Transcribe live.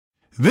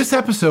This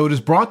episode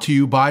is brought to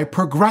you by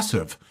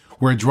Progressive,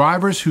 where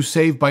drivers who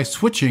save by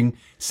switching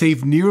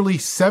save nearly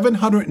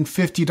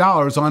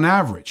 $750 on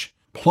average.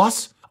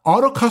 Plus,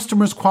 auto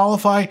customers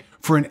qualify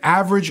for an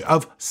average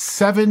of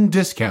 7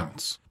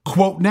 discounts.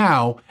 Quote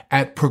now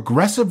at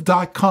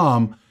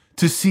Progressive.com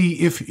to see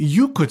if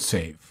you could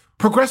save.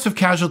 Progressive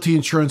Casualty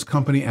Insurance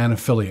Company and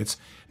Affiliates.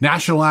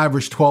 National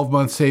average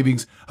 12-month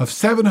savings of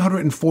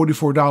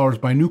 $744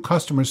 by new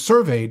customers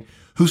surveyed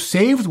who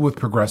saved with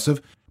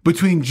Progressive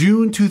between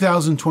June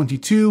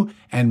 2022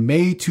 and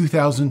May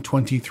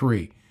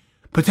 2023.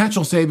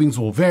 Potential savings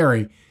will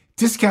vary.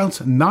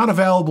 Discounts not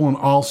available in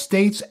all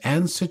states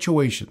and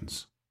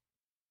situations.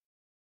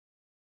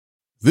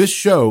 This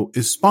show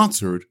is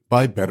sponsored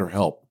by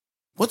BetterHelp.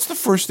 What's the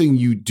first thing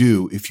you'd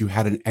do if you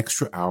had an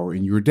extra hour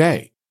in your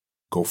day?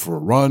 Go for a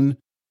run,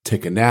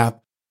 take a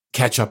nap,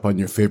 catch up on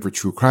your favorite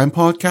true crime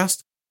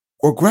podcast,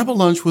 or grab a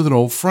lunch with an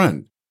old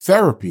friend.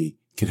 Therapy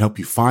can help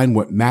you find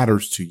what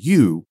matters to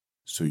you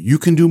so you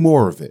can do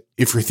more of it.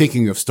 If you're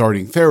thinking of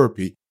starting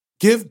therapy,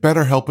 give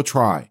BetterHelp a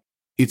try.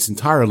 It's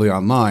entirely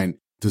online,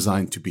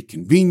 designed to be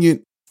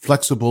convenient,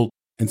 flexible,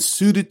 and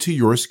suited to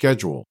your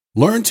schedule.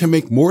 Learn to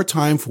make more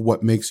time for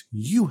what makes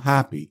you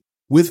happy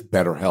with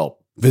BetterHelp.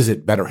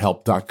 Visit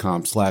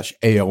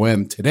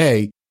BetterHelp.com/AOM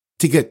today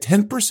to get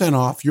 10%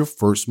 off your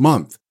first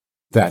month.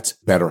 That's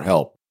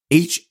BetterHelp,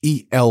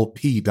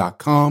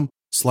 HELP.com/AOM.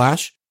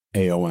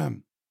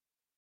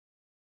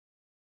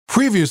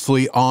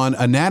 Previously on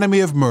Anatomy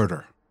of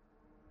Murder.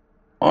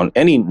 On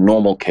any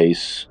normal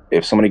case,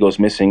 if somebody goes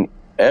missing,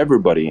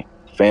 everybody,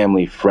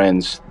 family,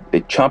 friends,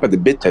 they chomp at the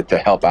bit to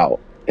help out.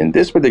 In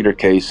this particular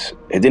case,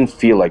 it didn't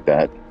feel like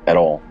that at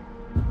all.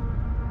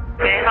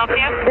 May I help you?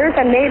 There's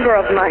a neighbor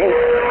of mine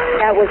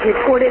that was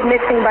reported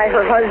missing by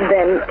her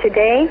husband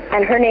today,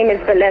 and her name is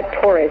Valette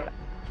Torres.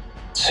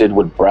 Sid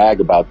would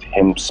brag about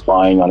him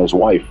spying on his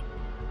wife.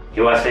 He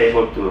was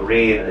able to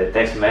read the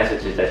text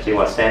messages that she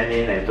was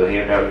sending and to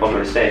hear her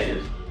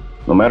conversations.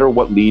 No matter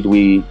what lead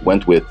we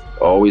went with,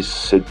 always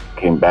Sid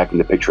came back in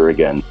the picture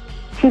again.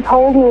 She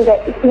told me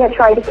that he had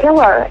tried to kill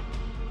her.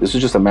 This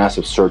is just a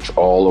massive search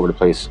all over the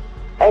place.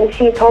 And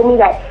she told me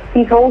that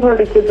he told her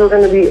the kids were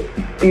going to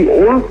be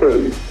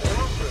orphans.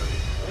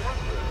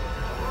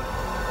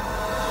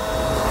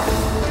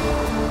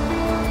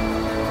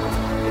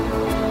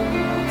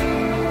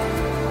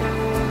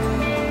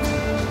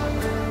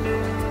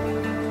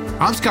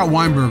 I'm Scott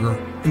Weinberger,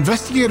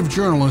 investigative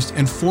journalist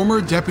and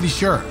former deputy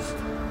sheriff.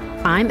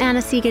 I'm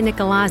Anna-Sigga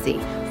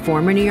Nicolazzi,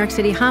 former New York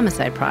City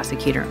homicide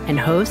prosecutor and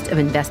host of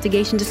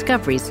Investigation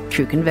Discovery's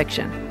True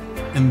Conviction.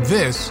 And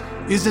this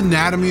is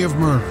Anatomy of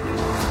Murder.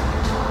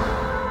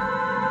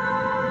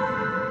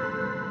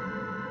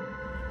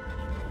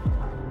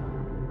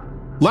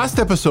 Last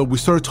episode, we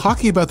started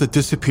talking about the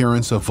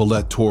disappearance of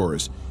Valette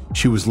Torres.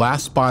 She was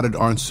last spotted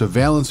on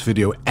surveillance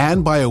video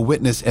and by a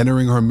witness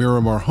entering her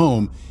Miramar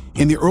home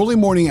in the early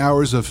morning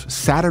hours of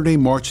Saturday,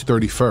 March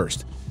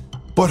 31st.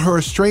 But her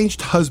estranged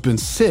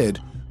husband, Sid,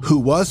 who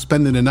was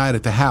spending the night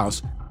at the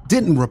house,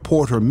 didn't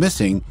report her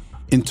missing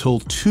until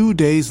 2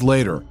 days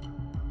later.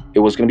 It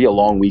was going to be a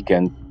long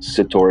weekend.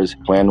 Sid Torres'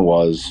 plan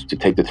was to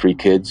take the 3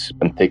 kids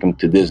and take them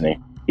to Disney.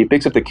 He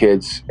picks up the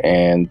kids,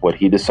 and what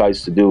he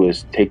decides to do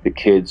is take the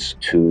kids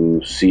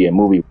to see a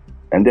movie.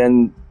 And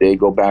then they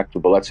go back to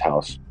Valette's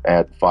house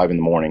at 5 in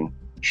the morning.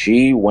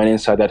 She went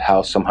inside that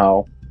house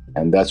somehow,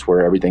 and that's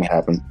where everything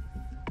happened.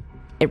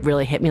 It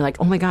really hit me like,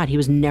 oh my God, he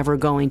was never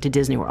going to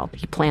Disney World.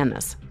 He planned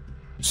this.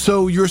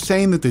 So you're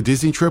saying that the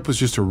Disney trip was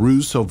just a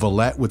ruse so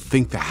Valette would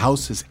think the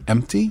house is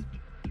empty?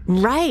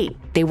 Right.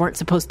 They weren't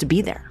supposed to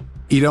be there.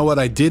 You know what?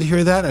 I did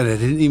hear that, and I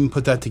didn't even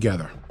put that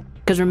together.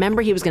 Because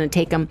remember, he was going to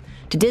take them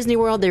to Disney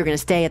World. They were going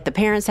to stay at the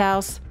parents'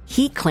 house.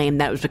 He claimed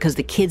that was because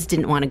the kids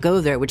didn't want to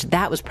go there, which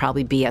that was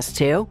probably BS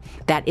too.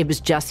 That it was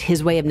just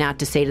his way of not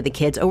to say to the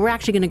kids, oh, we're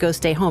actually going to go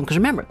stay home. Because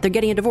remember, they're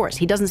getting a divorce.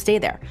 He doesn't stay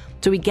there.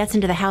 So he gets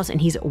into the house and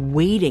he's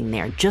waiting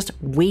there, just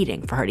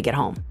waiting for her to get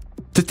home.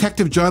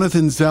 Detective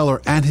Jonathan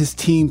Zeller and his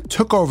team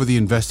took over the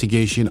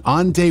investigation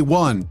on day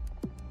 1.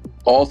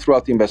 All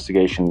throughout the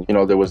investigation,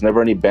 there was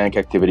never any bank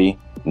activity,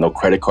 no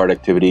credit card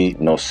activity,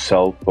 no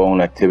cell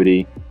phone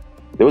activity.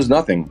 There was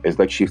nothing. It's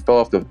like she fell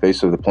off the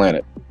face of the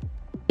planet.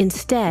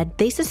 Instead,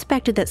 they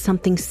suspected that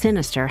something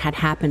sinister had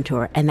happened to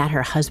her and that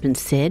her husband,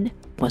 Sid,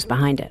 was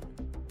behind it.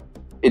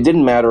 It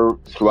didn't matter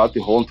throughout the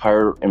whole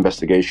entire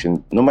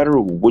investigation. No matter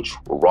which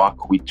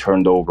rock we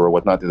turned over or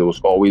whatnot, there was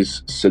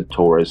always Sid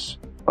Torres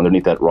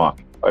underneath that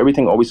rock.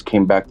 Everything always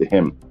came back to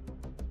him.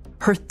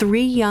 Her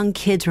 3 young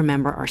kids,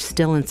 remember, are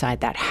still inside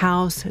that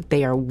house.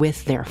 They are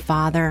with their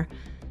father.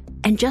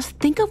 And just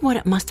think of what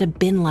it must have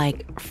been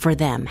like for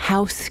them,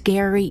 how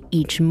scary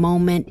each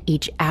moment,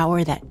 each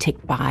hour that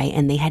ticked by,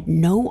 and they had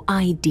no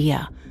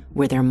idea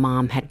where their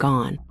mom had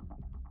gone.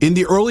 In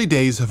the early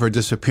days of her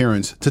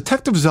disappearance,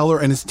 Detective Zeller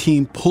and his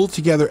team pulled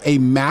together a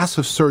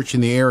massive search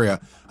in the area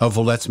of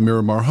Valette's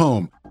Miramar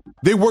home.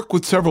 They worked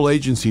with several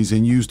agencies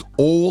and used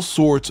all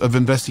sorts of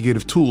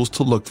investigative tools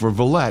to look for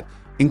Valette,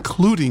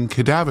 including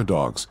cadaver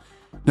dogs.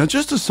 Now,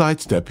 just a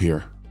sidestep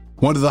here.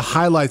 One of the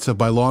highlights of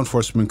my law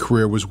enforcement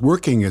career was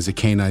working as a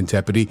canine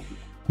deputy.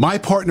 My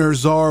partner,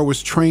 Czar,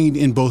 was trained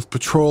in both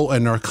patrol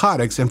and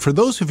narcotics, and for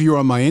those of you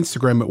on my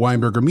Instagram at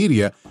Weinberger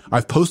Media,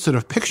 I've posted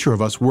a picture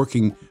of us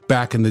working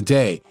back in the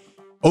day.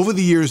 Over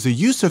the years, the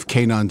use of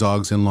canine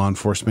dogs in law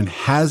enforcement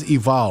has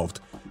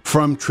evolved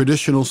from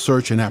traditional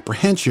search and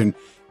apprehension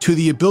to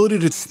the ability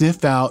to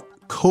sniff out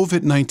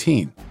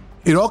COVID-19.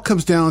 It all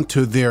comes down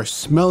to their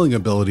smelling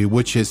ability,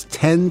 which is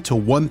 10 to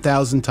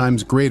 1,000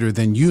 times greater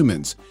than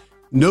humans.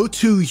 No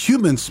two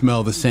humans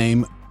smell the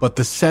same, but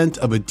the scent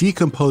of a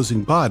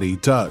decomposing body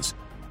does.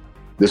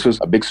 This was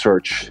a big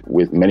search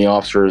with many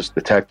officers,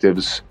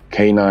 detectives,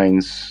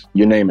 canines,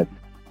 you name it.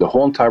 The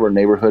whole entire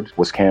neighborhood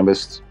was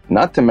canvassed.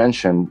 Not to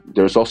mention,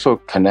 there's also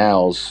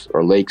canals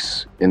or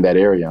lakes in that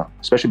area,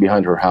 especially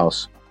behind her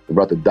house. We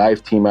brought the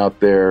dive team out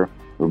there.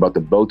 We brought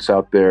the boats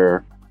out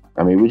there.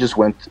 I mean, we just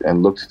went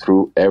and looked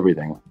through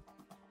everything.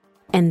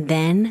 And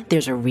then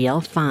there's a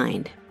real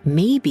find,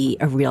 maybe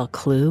a real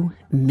clue,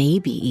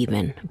 maybe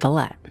even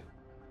Valette.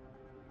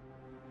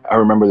 I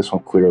remember this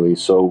one clearly.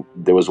 So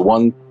there was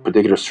one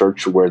particular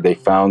search where they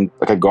found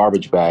like a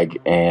garbage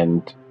bag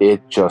and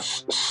it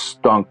just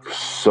stunk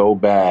so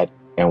bad.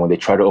 And when they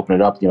tried to open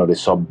it up, they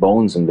saw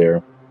bones in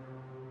there.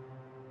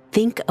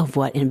 Think of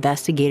what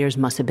investigators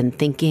must have been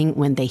thinking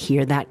when they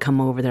hear that come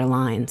over their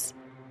lines.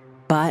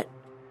 But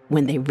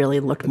when they really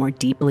looked more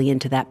deeply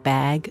into that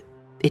bag,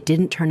 it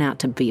didn't turn out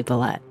to be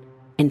Valette.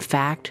 In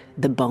fact,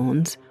 the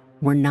bones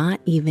were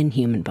not even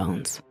human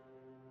bones.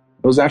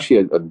 It was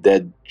actually a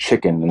dead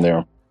chicken in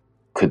there.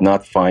 Could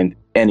not find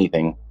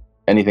anything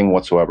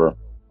whatsoever.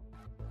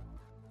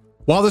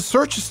 While the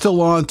search is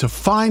still on to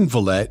find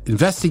Valette,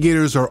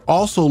 investigators are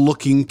also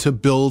looking to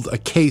build a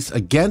case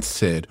against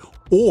Sid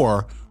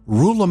or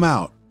rule him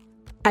out.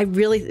 I'd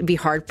really be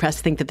hard-pressed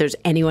to think that there's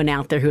anyone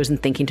out there who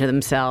isn't thinking to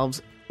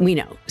themselves, we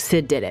know,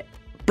 Sid did it.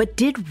 But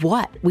did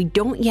what? We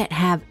don't yet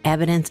have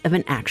evidence of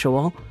an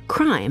actual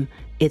crime.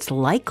 It's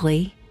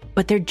likely,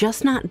 but they're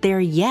just not there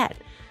yet.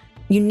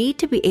 You need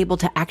to be able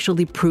to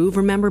actually prove,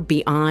 remember,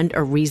 beyond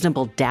a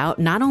reasonable doubt,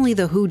 not only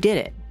the who did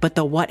it, but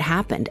the what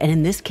happened. And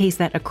in this case,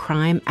 that a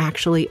crime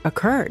actually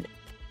occurred.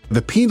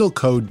 The penal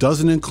code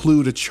doesn't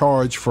include a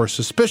charge for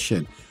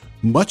suspicion.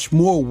 Much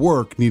more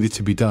work needed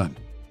to be done.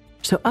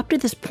 So up to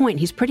this point,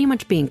 he's pretty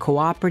much being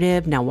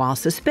cooperative. Now, while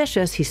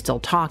suspicious, he's still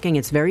talking.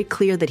 It's very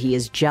clear that he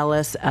is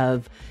jealous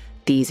of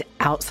these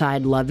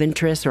outside love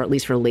interests, or at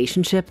least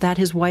relationship that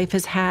his wife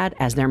has had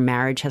as their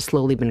marriage has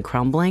slowly been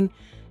crumbling.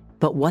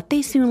 But what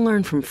they soon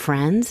learn from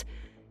friends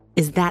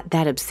is that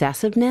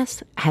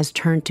obsessiveness has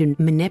turned to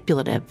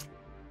manipulative.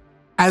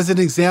 As an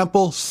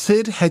example,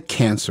 Sid had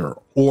cancer,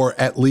 or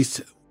at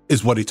least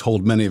is what he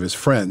told many of his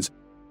friends.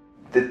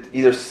 Did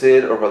either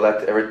Sid or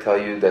Valette ever tell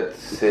you that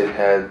Sid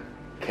had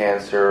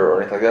cancer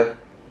or anything like that?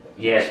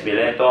 Yes,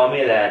 Valette told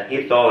me that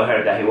he told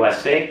her that he was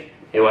sick,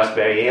 he was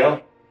very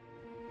ill.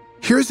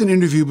 Here's an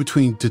interview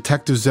between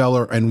Detective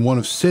Zeller and one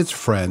of Sid's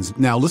friends.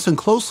 Now listen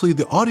closely,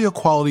 the audio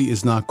quality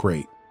is not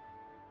great.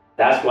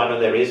 That's one of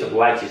the reasons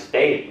why she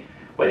stayed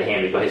with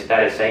him, because he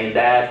started saying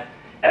that.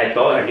 And I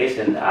told her,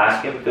 listen,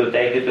 ask him to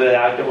take you to the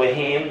doctor with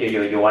him.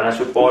 You want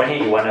to support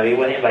him, you want to be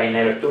with him, but he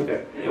never took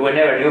her. We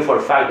never knew for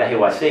a fact that he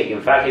was sick.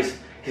 In fact,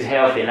 he's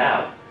healthy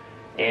now.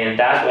 And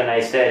that's when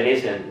I said,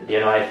 listen,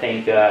 I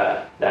think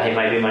that he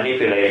might be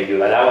manipulating you.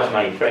 But that was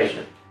my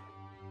impression.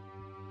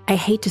 I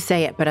hate to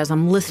say it, but as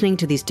I'm listening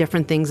to these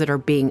different things that are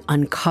being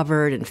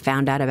uncovered and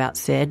found out about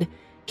Sid,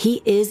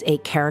 he is a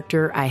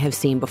character I have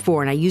seen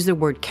before. And I use the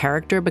word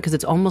character because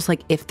it's almost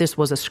like if this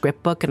was a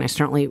script book, and I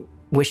certainly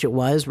wish it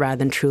was rather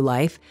than true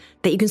life,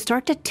 that you can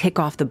start to tick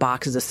off the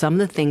boxes of some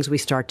of the things we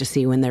start to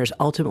see when there's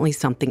ultimately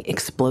something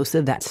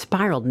explosive that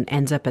spiraled and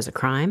ends up as a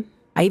crime.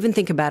 I even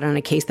think about it on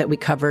a case that we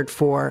covered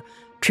for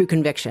True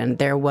Conviction.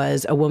 There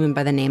was a woman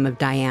by the name of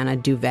Diana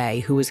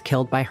Duvet who was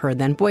killed by her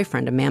then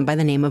boyfriend, a man by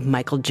the name of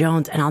Michael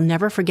Jones. And I'll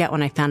never forget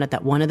when I found out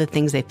that one of the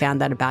things they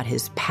found out about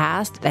his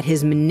past, that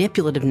his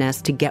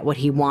manipulativeness to get what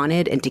he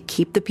wanted and to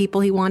keep the people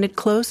he wanted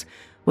close,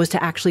 was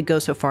to actually go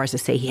so far as to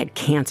say he had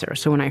cancer.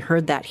 So when I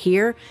heard that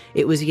here,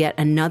 it was yet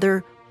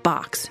another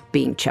box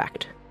being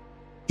checked.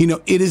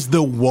 It is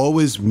the woe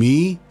is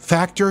me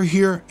factor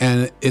here.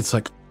 And it's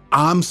like,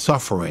 I'm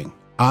suffering.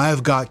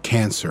 I've got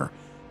cancer.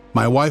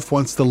 My wife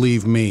wants to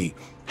leave me.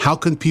 How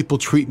can people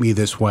treat me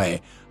this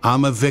way?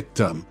 I'm a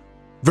victim.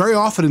 Very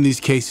often in these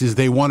cases,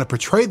 they want to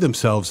portray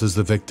themselves as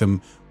the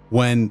victim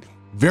when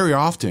very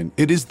often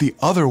it is the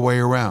other way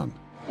around.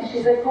 And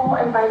she's like, oh,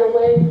 and by the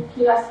way,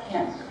 he has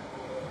cancer.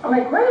 I'm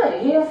like,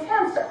 really? He has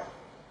cancer?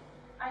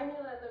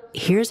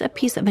 Here's a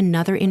piece of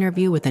another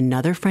interview with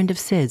another friend of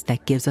Sid's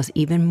that gives us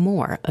even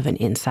more of an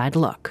inside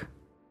look.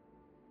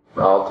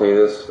 I'll tell you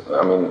this,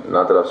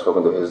 not that I've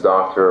spoken to his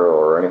doctor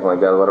or anything like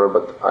that, whatever,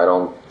 but I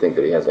don't think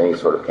that he has any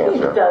sort of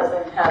cancer. He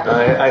doesn't have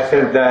it. I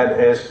think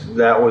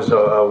that was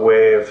a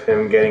way of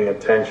him getting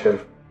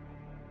attention.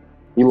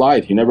 He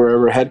lied. He never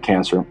ever had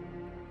cancer.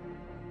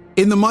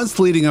 In the months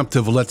leading up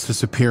to Valette's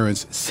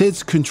disappearance,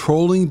 Sid's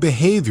controlling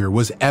behavior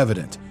was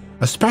evident,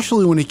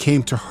 especially when it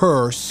came to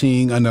her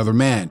seeing another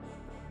man.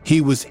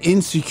 He was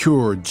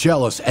insecure,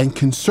 jealous, and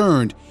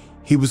concerned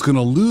he was going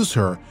to lose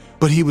her,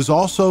 but he was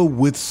also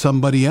with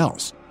somebody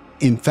else.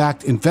 In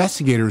fact,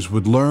 investigators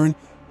would learn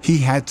he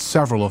had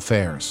several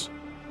affairs.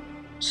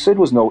 Sid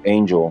was no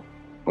angel,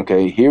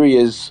 okay? Here he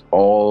is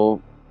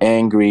all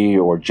angry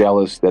or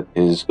jealous that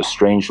his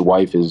estranged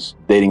wife is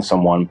dating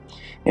someone.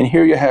 And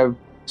here you have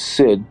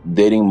Sid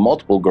dating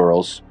multiple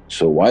girls.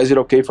 So why is it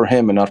okay for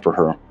him and not for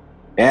her?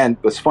 And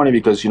it's funny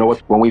because, you know what,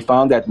 when we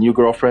found that new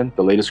girlfriend,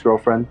 the latest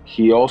girlfriend,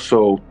 he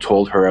also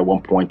told her at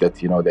one point that,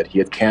 that he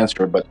had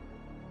cancer, but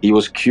he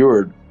was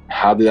cured.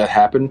 How did that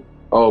happen?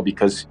 Oh,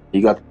 because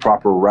he got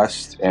proper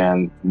rest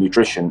and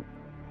nutrition.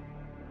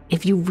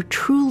 If you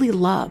truly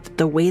loved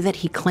the way that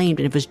he claimed,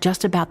 and it was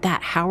just about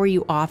that, how are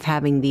you off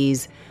having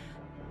these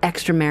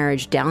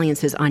extra-marriage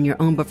dalliances on your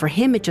own? But for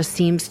him, it just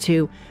seems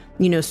to,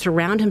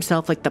 surround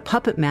himself like the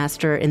puppet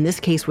master, in this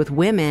case with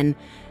women,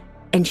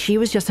 and she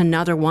was just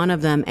another one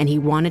of them, and he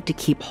wanted to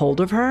keep hold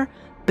of her,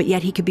 but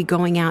yet he could be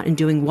going out and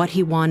doing what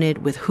he wanted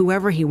with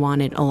whoever he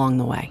wanted along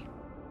the way.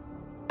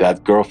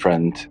 That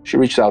girlfriend, she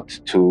reached out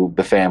to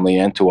the family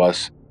and to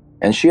us,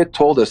 and she had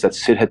told us that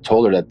Sid had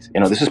told her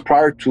that, this is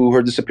prior to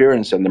her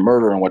disappearance and the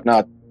murder and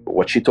whatnot.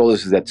 What she told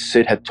us is that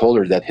Sid had told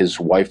her that his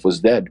wife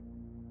was dead.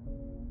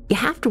 You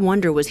have to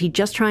wonder, was he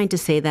just trying to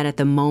say that at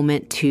the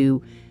moment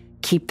to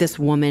keep this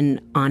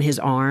woman on his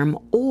arm?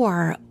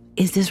 Or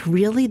is this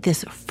really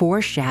this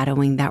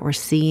foreshadowing that we're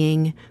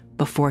seeing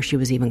before she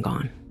was even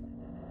gone?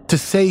 To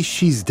say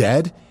she's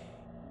dead,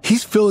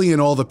 he's filling in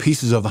all the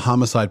pieces of the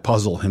homicide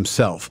puzzle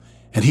himself,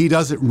 and he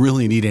doesn't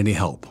really need any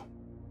help.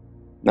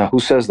 Now, who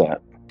says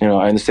that? I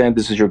understand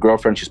this is your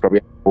girlfriend. She's probably,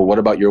 well, what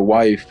about your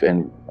wife?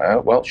 And,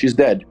 well, she's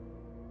dead.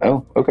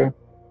 Oh, okay.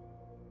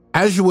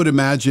 As you would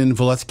imagine,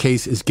 Villette's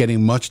case is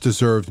getting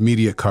much-deserved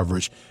media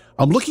coverage.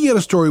 I'm looking at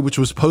a story which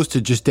was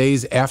posted just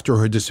days after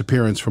her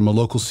disappearance from a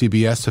local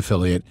CBS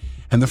affiliate,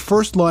 and the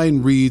first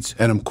line reads,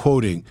 and I'm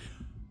quoting,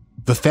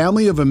 "The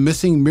family of a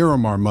missing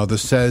Miramar mother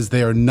says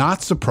they are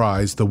not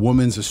surprised the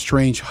woman's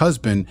estranged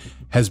husband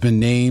has been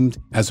named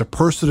as a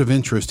person of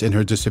interest in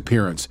her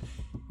disappearance.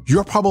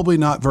 You're probably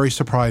not very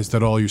surprised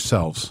at all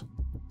yourselves."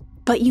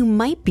 But you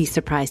might be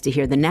surprised to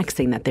hear the next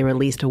thing that they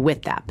released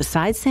with that.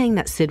 Besides saying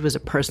that Sid was a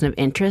person of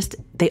interest,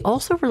 they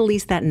also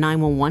released that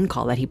 911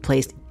 call that he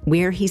placed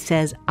where he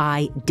says,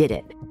 "I did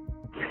it."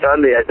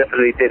 Sunday, I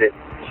definitely did it.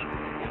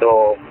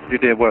 So, you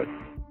did what?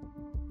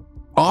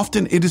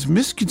 Often it is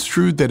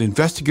misconstrued that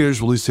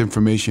investigators release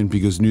information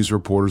because news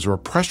reporters are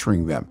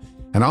pressuring them.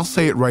 And I'll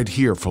say it right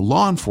here, for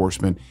law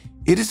enforcement,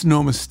 it is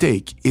no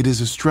mistake, it is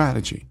a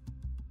strategy.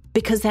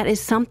 Because that is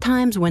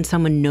sometimes when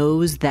someone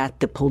knows that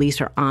the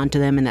police are onto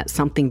them and that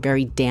something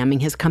very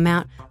damning has come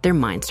out, their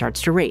mind starts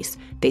to race.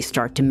 They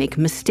start to make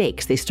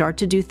mistakes. They start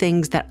to do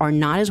things that are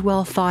not as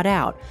well thought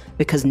out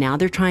because now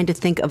they're trying to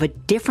think of a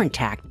different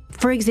tack.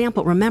 For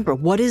example, remember,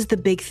 what is the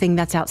big thing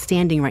that's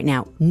outstanding right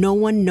now? No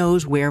one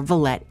knows where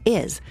Villette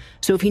is.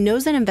 So if he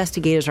knows that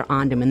investigators are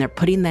on him and they're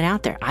putting that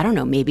out there, I don't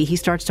know, maybe he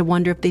starts to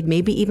wonder if they've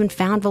maybe even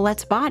found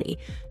Villette's body.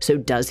 So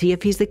does he,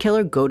 if he's the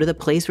killer, go to the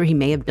place where he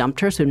may have dumped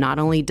her? So not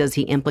only does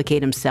he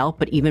implicate himself,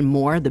 but even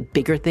more, the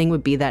bigger thing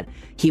would be that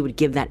he would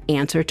give that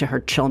answer to her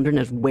children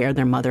as where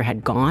their mother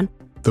had gone.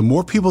 The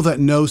more people that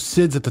know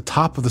Sid's at the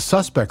top of the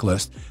suspect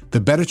list, the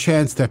better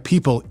chance that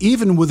people,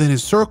 even within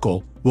his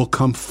circle, will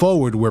come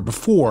forward where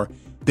before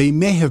they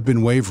may have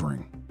been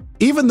wavering.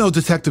 Even though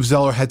Detective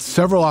Zeller had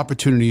several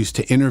opportunities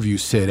to interview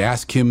Sid,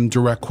 ask him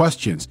direct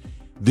questions,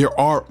 there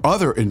are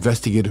other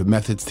investigative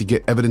methods to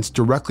get evidence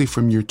directly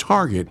from your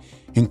target,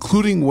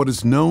 including what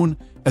is known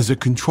as a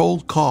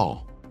controlled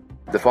call.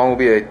 The phone will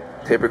be a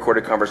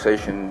tape-recorded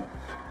conversation.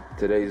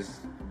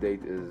 Today's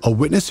date is... A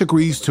witness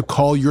agrees to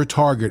call your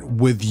target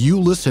with you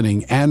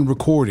listening and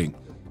recording.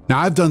 Now,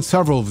 I've done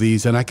several of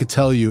these, and I could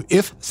tell you,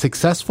 if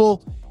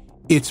successful,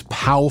 it's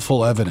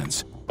powerful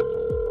evidence.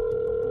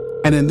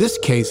 And in this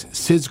case,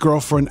 Sid's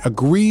girlfriend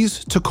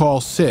agrees to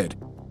call Sid.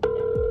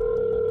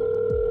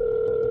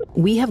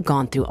 We have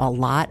gone through a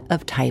lot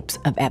of types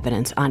of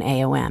evidence on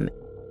AOM,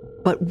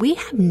 but we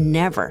have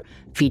never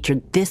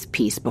featured this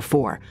piece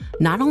before.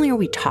 Not only are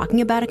we talking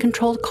about a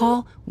controlled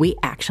call, we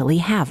actually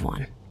have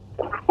one.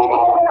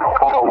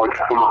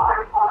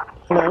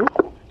 Hello?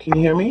 Can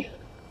you hear me?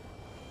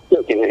 Yeah,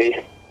 can you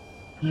hear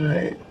you? All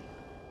right.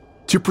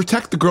 To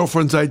protect the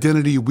girlfriend's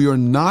identity, we are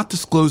not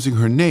disclosing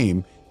her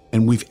name,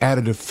 and we've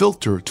added a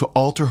filter to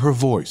alter her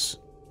voice.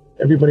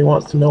 Everybody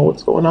wants to know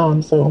what's going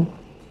on, so...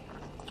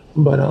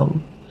 But,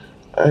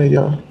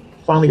 I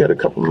finally got a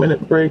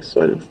couple-minute break,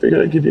 so I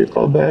figured I'd give you a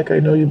call back. I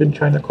know you've been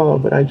trying to call,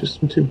 but I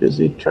just am too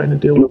busy trying to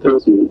deal with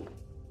this.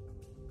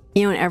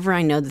 You know, whenever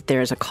I know that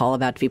there's a call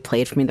about to be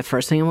played for me, the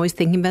first thing I'm always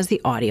thinking about is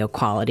the audio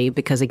quality,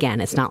 because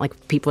again, it's not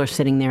like people are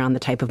sitting there on the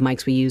type of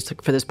mics we use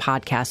for this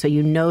podcast. So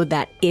you know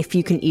that if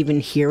you can even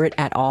hear it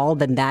at all,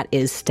 then that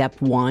is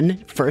step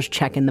one, first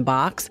check in the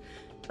box.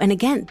 And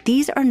again,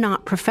 these are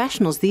not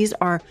professionals. These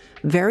are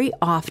very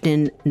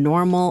often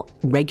normal,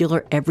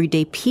 regular,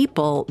 everyday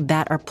people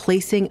that are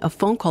placing a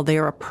phone call. They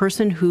are a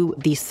person who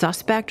the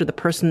suspect or the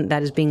person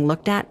that is being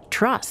looked at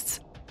trusts.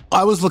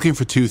 I was looking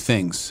for two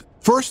things.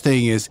 First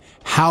thing is,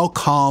 how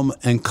calm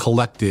and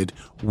collected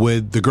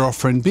would the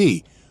girlfriend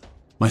be?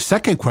 My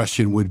second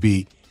question would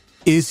be,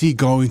 is he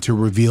going to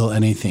reveal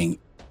anything?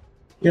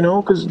 You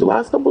know, because the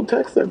last couple of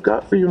texts I've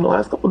got for you in the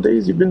last couple of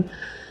days,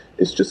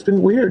 it's just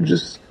been weird.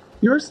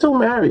 You're still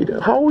married.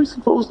 How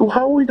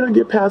are we going to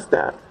get past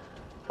that?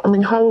 I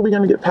mean, how are we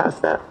going to get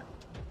past that?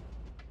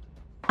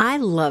 I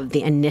love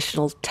the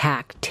initial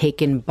tack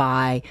taken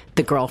by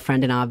the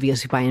girlfriend and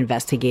obviously by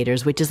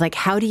investigators, which is like,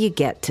 how do you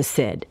get to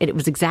Sid? And it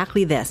was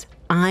exactly this.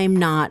 I'm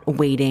not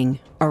waiting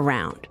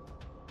around.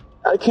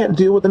 I can't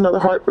deal with another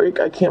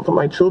heartbreak. I can't put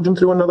my children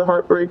through another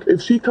heartbreak.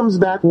 If she comes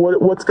back,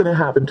 what's going to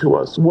happen to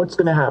us? What's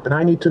going to happen?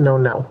 I need to know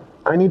now.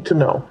 I need to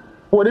know.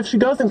 What if she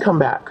doesn't come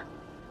back?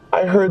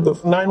 I heard the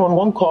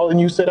 911 call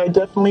and you said I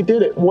definitely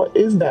did it. What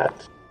is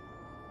that?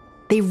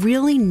 They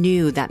really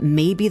knew that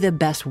maybe the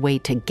best way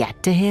to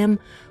get to him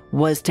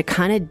was to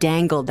kind of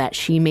dangle that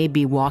she may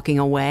be walking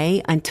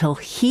away until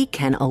he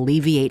can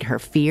alleviate her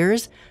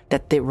fears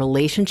that the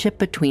relationship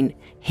between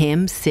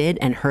him, Sid,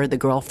 and her, the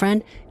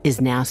girlfriend,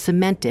 is now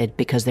cemented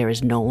because there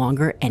is no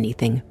longer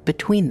anything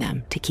between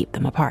them to keep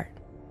them apart.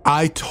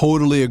 I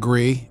totally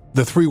agree.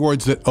 The three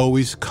words that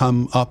always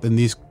come up in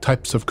these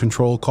types of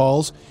control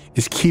calls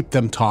is keep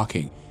them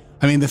talking.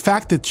 I mean, the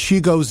fact that she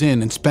goes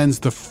in and spends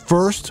the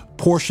first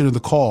portion of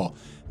the call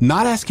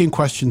not asking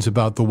questions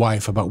about the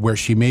wife, about where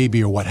she may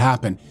be or what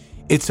happened.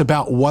 It's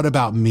about, what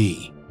about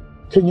me?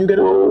 Can you get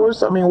a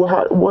divorce? I mean,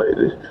 I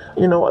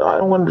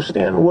don't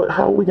understand.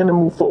 How are we going to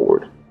move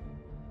forward?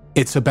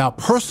 It's about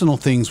personal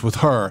things with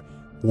her,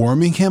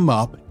 warming him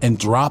up and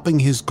dropping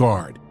his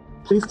guard.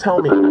 Please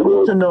tell me. I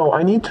need to know.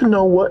 I need to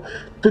know what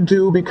to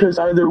do because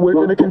either we're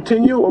going to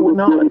continue or we're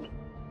not.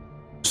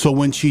 So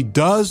when she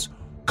does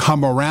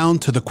come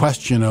around to the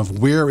question of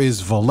where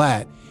is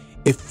Valette,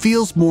 it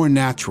feels more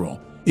natural.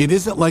 It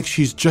isn't like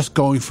she's just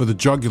going for the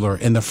jugular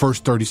in the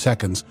first 30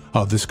 seconds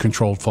of this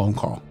controlled phone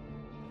call.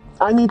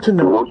 I need to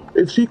know.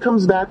 If she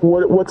comes back,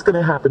 what's going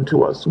to happen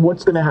to us?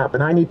 What's going to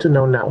happen? I need to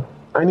know now.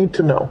 I need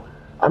to know.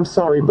 I'm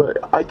sorry, but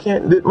I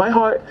can't.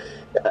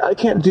 I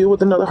can't deal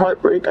with another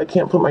heartbreak. I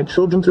can't put my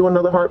children through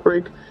another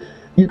heartbreak.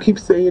 You keep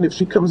saying if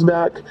she comes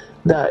back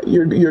that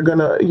you're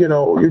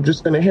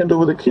just gonna hand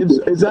over the kids.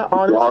 Is that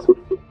honest?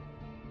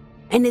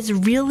 And it's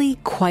really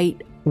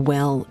quite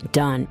well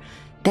done.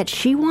 That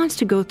she wants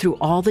to go through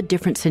all the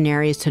different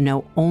scenarios to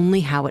know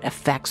only how it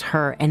affects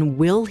her, and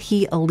will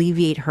he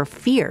alleviate her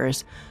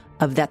fears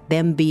of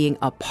them being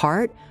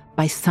apart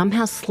by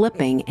somehow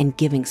slipping and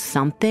giving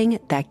something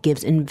that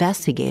gives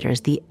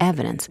investigators the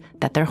evidence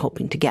that they're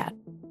hoping to get.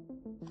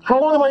 How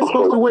long am I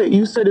supposed to wait?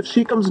 You said if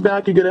she comes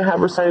back, you're going to have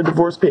her sign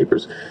divorce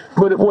papers.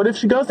 But what if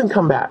she doesn't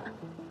come back?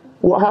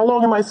 Well, how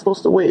long am I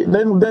supposed to wait?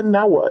 Then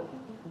now what?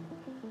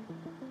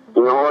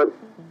 You know what?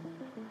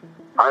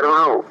 I don't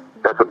know.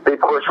 That's a big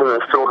question I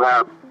still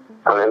have.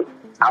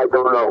 I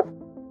don't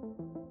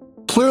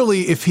know.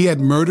 Clearly, if he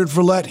had murdered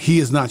Valette, he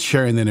is not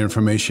sharing that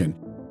information.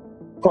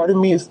 Part of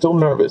me is still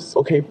nervous,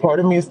 okay? Part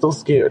of me is still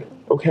scared,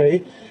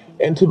 okay?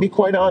 And to be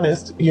quite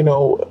honest,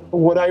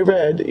 what I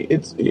read,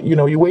 it's,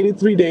 you waited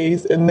 3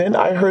 days, and then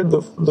I heard the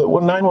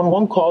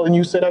 911 call, and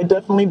you said I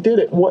definitely did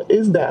it. What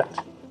is that?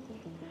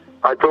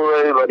 I told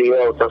everybody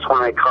else. That's when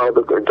I called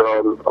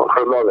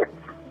her mother,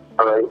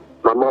 all right?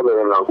 My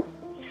mother-in-law,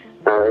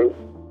 all right?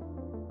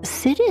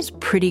 Sid is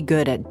pretty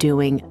good at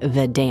doing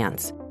the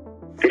dance.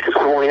 This is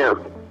who I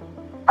am.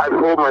 I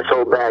pulled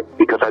myself back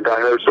because I got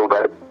hurt so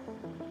bad,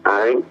 all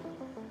right?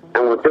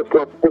 And with this,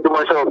 I think to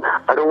myself,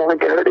 I don't want to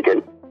get hurt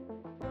again.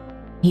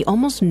 He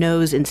almost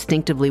knows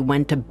instinctively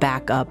when to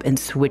back up and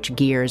switch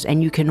gears,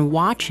 and you can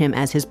watch him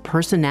as his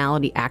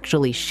personality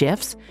actually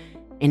shifts,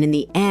 and in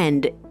the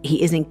end,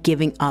 he isn't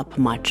giving up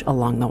much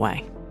along the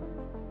way.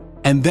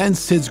 And then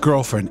Sid's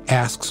girlfriend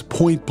asks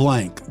point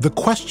blank the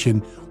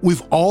question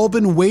we've all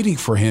been waiting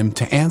for him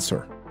to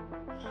answer.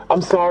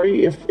 I'm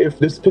sorry if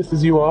this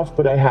pisses you off,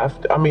 but I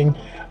have to.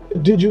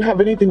 Did you have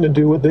anything to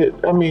do with it?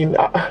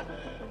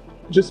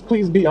 Just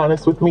please be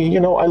honest with me.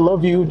 I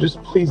love you.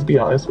 Just please be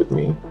honest with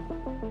me.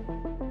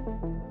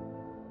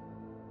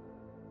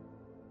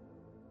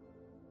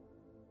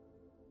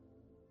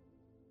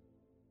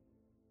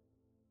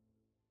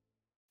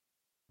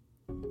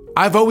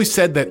 I've always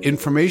said that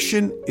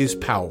information is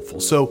powerful,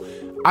 so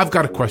I've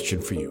got a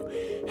question for you.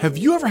 Have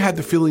you ever had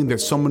the feeling that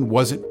someone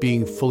wasn't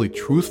being fully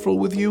truthful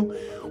with you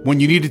when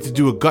you needed to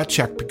do a gut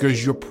check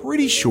because you're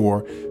pretty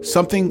sure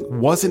something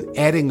wasn't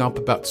adding up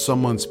about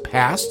someone's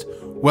past?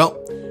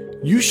 Well,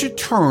 you should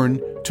turn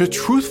to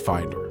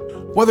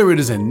Truthfinder. Whether it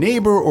is a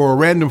neighbor or a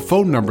random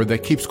phone number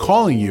that keeps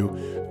calling you,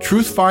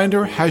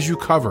 Truthfinder has you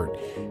covered.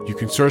 You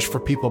can search for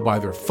people by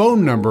their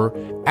phone number,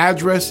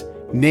 address,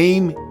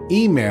 name,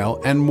 email,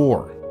 and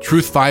more.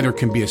 Truthfinder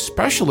can be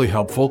especially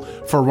helpful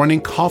for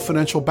running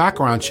confidential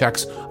background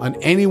checks on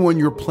anyone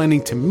you're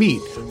planning to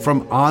meet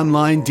from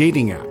online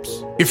dating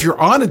apps. If you're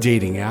on a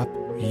dating app,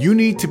 you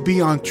need to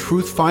be on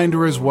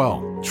Truthfinder as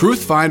well.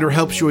 Truthfinder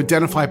helps you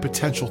identify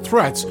potential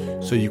threats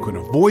so you can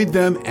avoid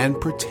them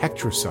and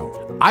protect yourself.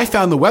 I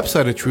found the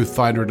website at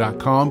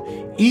truthfinder.com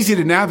easy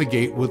to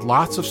navigate with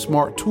lots of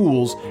smart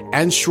tools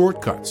and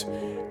shortcuts.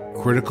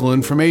 Critical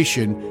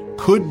information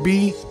could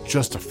be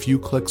just a few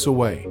clicks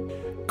away.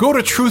 Go to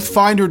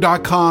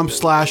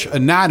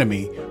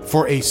truthfinder.com/anatomy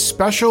for a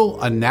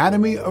special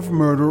Anatomy of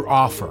Murder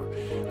offer.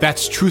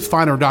 That's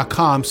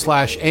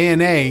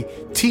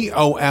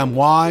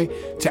truthfinder.com/ANATOMY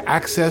to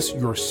access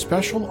your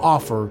special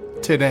offer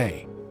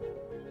today.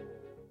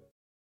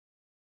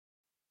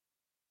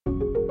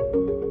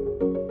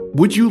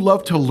 Would you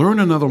love to learn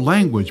another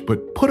language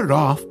but put it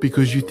off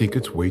because you think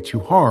it's way too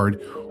hard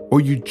or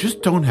you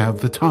just don't have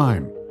the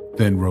time?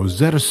 Then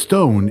Rosetta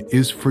Stone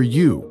is for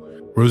you.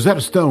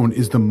 Rosetta Stone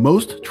is the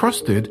most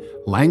trusted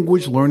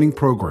language learning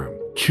program.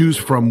 Choose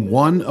from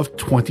one of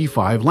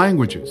 25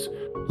 languages,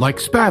 like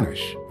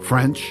Spanish,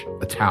 French,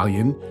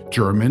 Italian,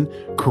 German,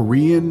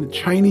 Korean,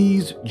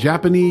 Chinese,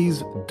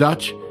 Japanese,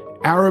 Dutch,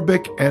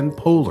 Arabic, and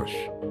Polish.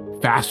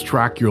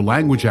 Fast-track your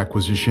language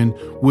acquisition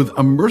with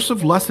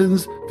immersive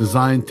lessons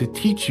designed to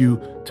teach you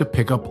to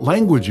pick up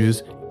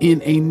languages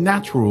in a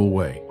natural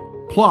way.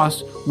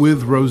 Plus,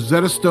 with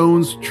Rosetta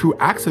Stone's True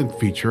Accent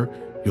feature,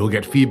 you'll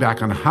get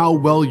feedback on how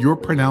well you're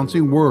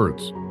pronouncing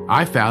words.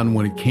 I found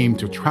when it came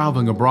to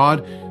traveling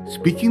abroad,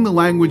 speaking the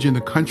language in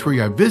the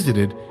country I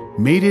visited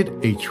made it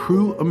a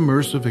true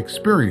immersive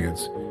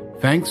experience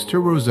thanks to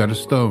Rosetta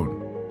Stone.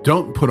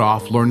 Don't put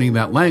off learning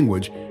that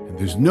language, and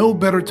there's no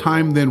better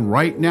time than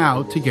right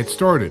now to get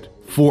started.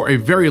 For a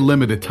very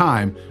limited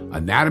time,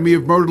 Anatomy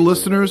of Murder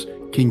listeners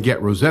can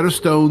get Rosetta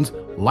Stone's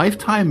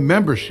lifetime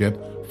membership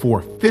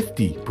for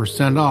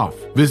 50% off.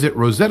 Visit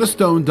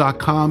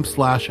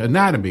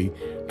rosettastone.com/anatomy.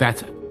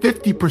 That's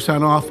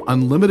 50% off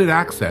unlimited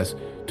access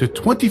to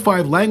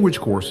 25 language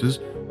courses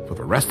for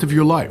the rest of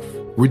your life.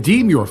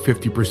 Redeem your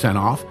 50%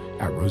 off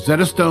at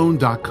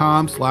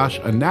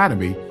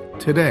rosettastone.com/anatomy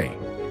today.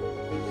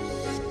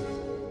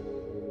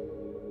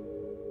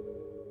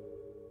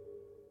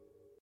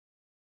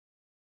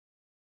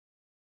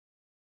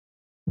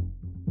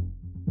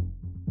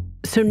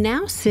 So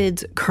now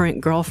Sid's current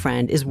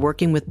girlfriend is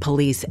working with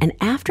police, and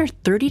after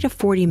 30 to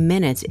 40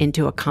 minutes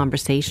into a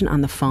conversation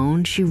on the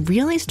phone, she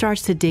really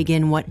starts to dig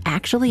in what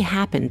actually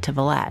happened to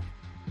Valette.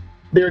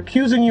 They're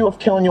accusing you of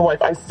killing your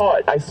wife. I saw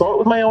it. I saw it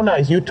with my own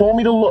eyes. You told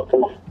me to look.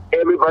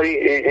 Everybody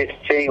is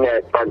saying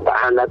that, but I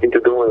had nothing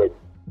to do with it.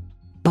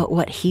 But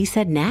what he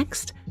said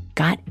next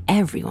got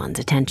everyone's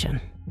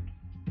attention.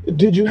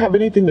 Did you have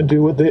anything to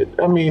do with it?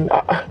 I mean,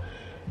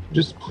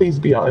 just please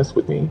be honest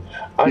with me.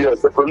 Yeah,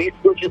 the police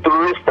put you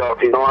through this stuff,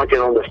 I can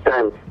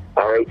understand,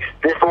 all right?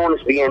 This phone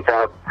is being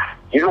tapped.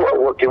 You are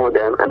working with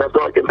them, and that's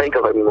all I can think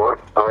of anymore,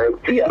 all right?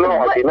 Yeah,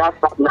 I did not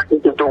have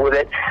nothing to do with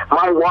it.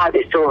 My wife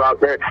is still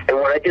out there, and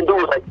what I can do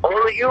is,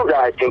 all of you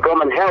guys can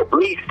come and help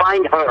me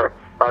find her,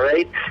 all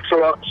right?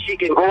 So she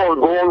can go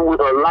on with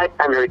her life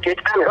and her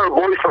kids and her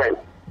boyfriend,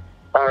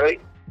 all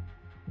right?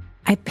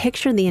 I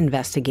picture the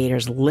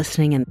investigators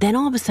listening, and then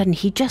all of a sudden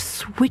he just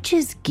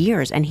switches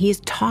gears and he is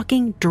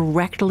talking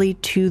directly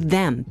to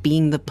them,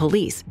 being the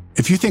police.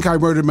 If you think I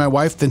murdered my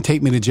wife, then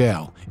take me to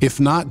jail. If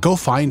not, go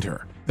find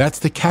her. That's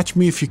the catch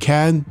me if you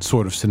can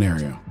sort of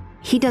scenario.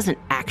 He doesn't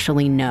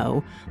actually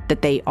know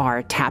that they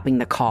are tapping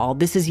the call.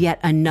 This is yet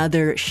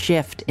another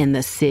shift in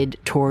the Sid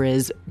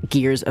Torres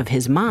gears of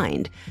his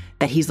mind,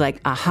 that he's like,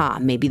 aha,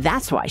 maybe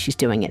that's why she's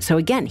doing it. So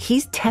again,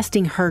 he's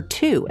testing her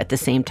too at the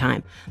same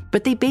time.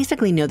 But they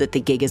basically know that the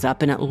gig is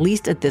up, and at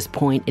least at this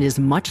point, it is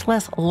much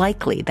less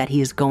likely that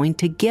he is going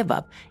to give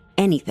up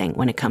anything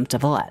when it comes to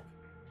Valette.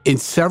 In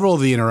several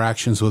of the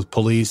interactions with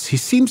police, he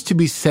seems to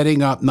be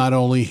setting up not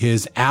only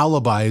his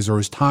alibis or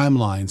his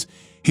timelines,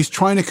 he's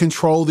trying to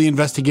control the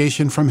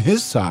investigation from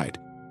his side.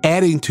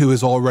 Adding to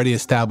his already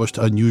established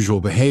unusual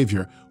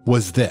behavior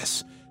was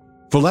this.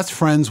 Valette's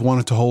friends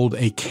wanted to hold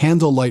a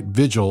candlelight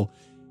vigil,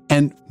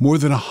 and more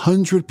than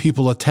 100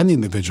 people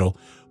attending the vigil,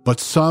 but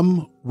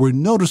some were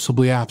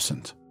noticeably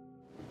absent.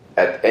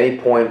 At any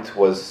point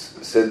was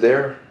Sid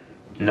there?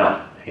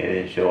 No, he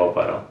didn't show up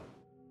at all.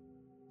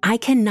 I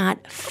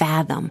cannot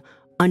fathom,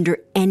 under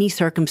any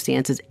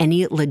circumstances,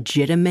 any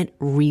legitimate,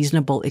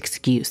 reasonable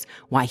excuse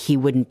why he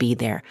wouldn't be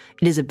there.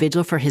 It is a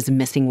vigil for his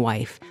missing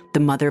wife, the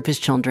mother of his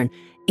children,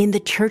 in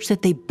the church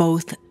that they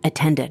both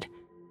attended.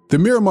 The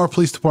Miramar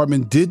Police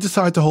Department did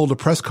decide to hold a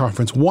press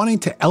conference wanting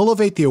to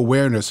elevate the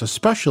awareness,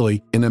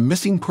 especially in a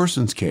missing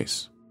persons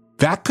case.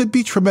 That could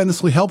be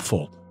tremendously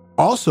helpful.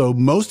 Also,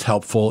 most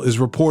helpful is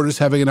reporters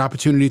having an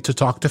opportunity to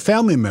talk to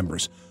family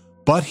members.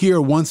 But here,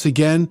 once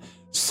again,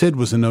 Sid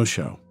was a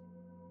no-show.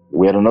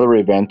 We had another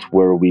event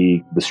where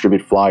we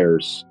distribute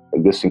flyers.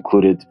 This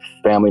included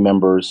family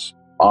members,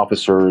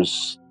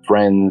 officers,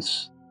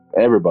 friends,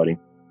 everybody.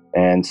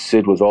 And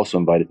Sid was also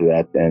invited to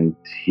that, and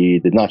he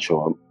did not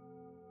show up.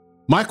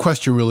 My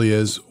question really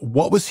is,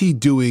 what was he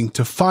doing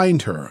to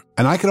find her?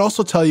 And I could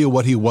also tell you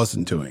what he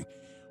wasn't doing.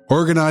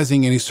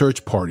 Organizing any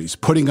search parties,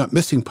 putting up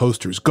missing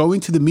posters, going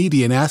to the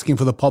media and asking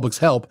for the public's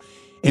help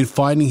in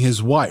finding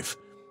his wife.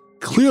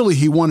 Clearly,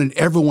 he wanted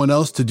everyone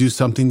else to do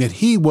something that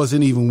he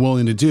wasn't even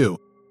willing to do.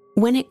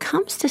 When it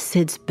comes to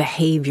Sid's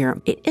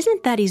behavior, it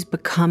isn't that he's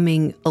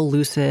becoming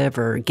elusive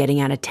or getting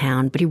out of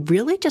town, but he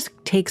really just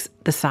takes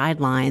the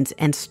sidelines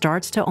and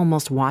starts to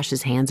almost wash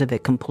his hands of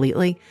it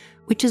completely,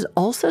 which is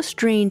also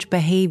strange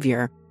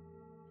behavior.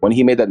 When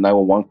he made that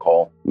 911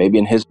 call, maybe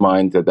in his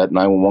mind that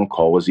 911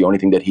 call was the only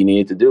thing that he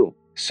needed to do.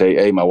 Say,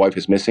 hey, my wife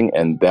is missing,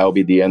 and that'll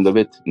be the end of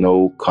it.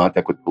 No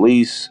contact with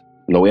police,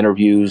 no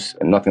interviews,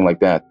 and nothing like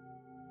that.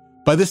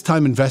 By this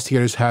time,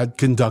 investigators had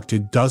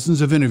conducted dozens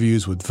of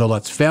interviews with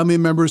Villette's family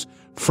members,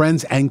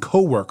 friends, and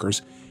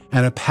co-workers,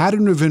 and a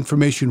pattern of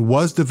information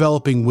was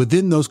developing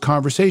within those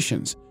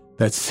conversations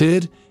that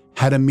Sid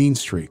had a mean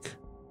streak.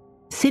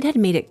 Sid had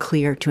made it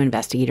clear to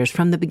investigators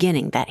from the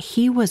beginning that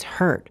he was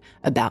hurt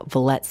about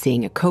Villette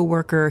seeing a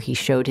coworker. He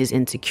showed his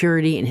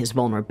insecurity and his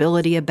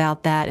vulnerability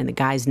about that, and the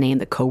guy's name,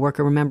 the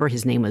coworker, remember,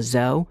 his name was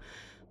Zoe.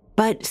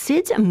 But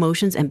Sid's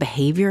emotions and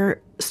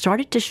behavior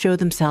started to show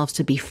themselves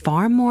to be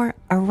far more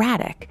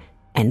erratic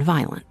and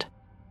violent.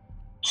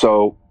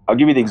 So I'll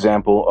give you the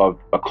example of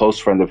a close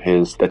friend of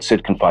his that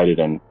Sid confided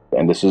in,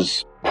 and this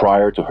is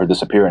prior to her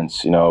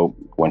disappearance.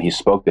 When he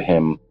spoke to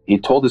him, he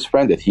told his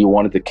friend that he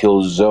wanted to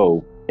kill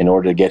Zoe in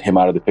order to get him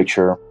out of the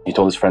picture. He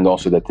told his friend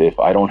also that if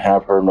I don't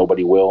have her,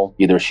 nobody will.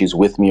 Either she's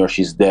with me or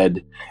she's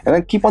dead. And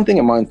then keep one thing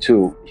in mind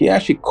too, he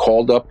actually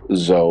called up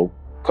Zoe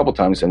a couple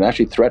times and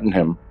actually threatened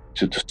him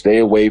to stay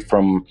away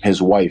from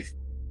his wife.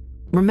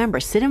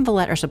 Remember, Sid and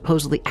Villette are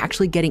supposedly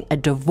actually getting a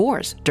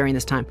divorce during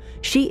this time.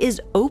 She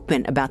is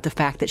open about the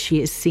fact that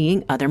she is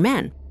seeing other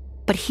men.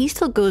 But he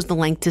still goes the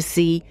length to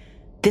see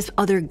this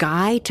other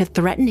guy to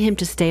threaten him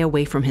to stay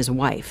away from his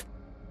wife.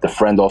 The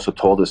friend also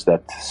told us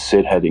that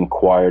Sid had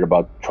inquired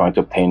about trying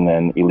to obtain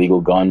an illegal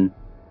gun.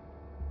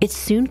 It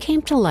soon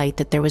came to light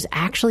that there was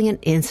actually an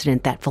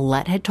incident that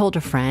Villette had told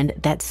a friend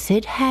that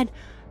Sid had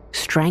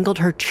strangled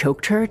her,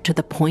 choked her to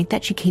the point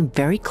that she came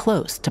very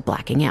close to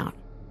blacking out.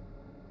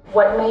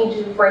 What made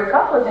you break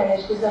up with him?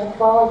 And she said,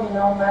 well,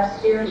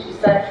 last year, she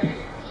said,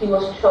 he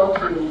was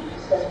choking me. She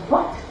said,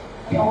 what?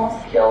 He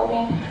almost killed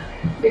me?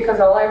 Because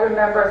all I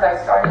remember is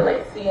I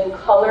started seeing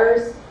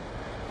colors,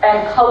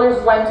 and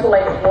colors went to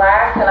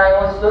black, and I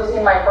was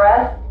losing my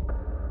breath.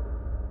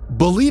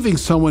 Believing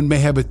someone may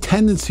have a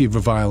tendency for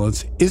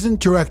violence isn't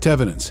direct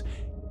evidence.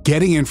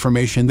 Getting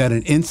information that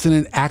an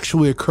incident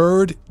actually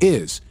occurred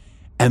is.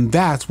 And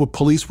that's what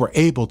police were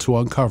able to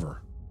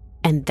uncover.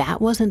 And that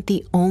wasn't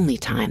the only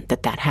time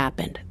that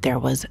happened. There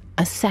was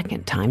a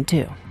second time,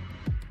 too.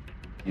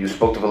 You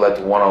spoke to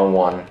Villette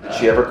one-on-one. Did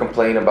she ever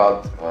complain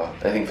about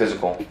anything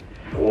physical?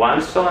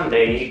 One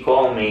Sunday, he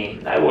called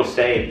me, I will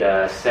say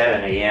at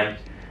 7 a.m.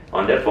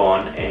 on the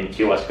phone, and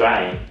she was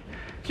crying.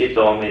 She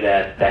told me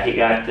that he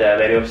got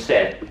very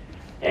upset,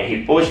 and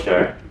he pushed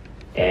her,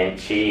 and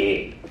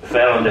she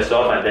fell on the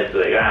sofa and then to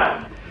the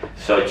ground.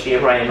 So she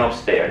ran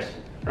upstairs,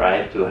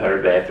 right, to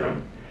her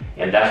bedroom,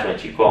 and that's when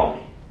she called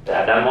me.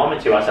 At that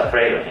moment, she was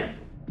afraid of him.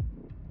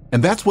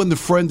 And that's when the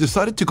friend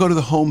decided to go to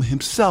the home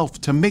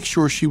himself to make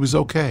sure she was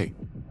okay.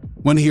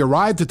 When he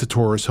arrived at the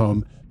Torres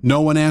home,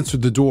 no one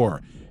answered the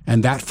door,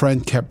 and that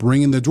friend kept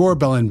ringing the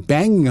doorbell and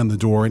banging on the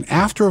door, and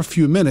after a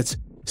few minutes,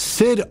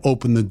 Sid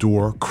opened the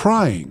door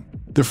crying.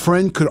 The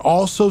friend could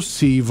also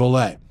see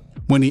Villette.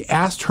 When he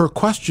asked her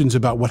questions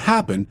about what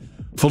happened,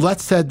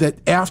 Villette said that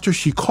after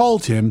she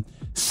called him,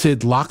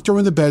 Sid locked her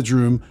in the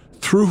bedroom,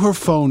 threw her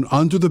phone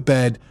under the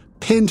bed,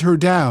 pinned her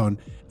down,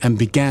 and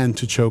began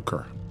to choke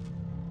her.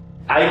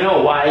 I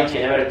know why. She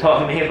never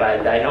told me,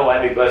 but I know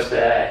why, because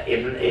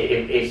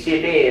if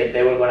she did,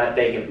 they were going to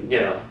take him,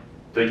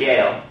 to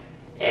jail.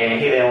 And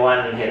he didn't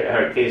want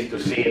her kids to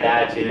see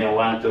that. She didn't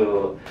want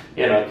to,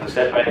 to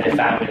separate the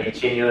family.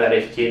 She knew that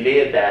if she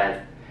did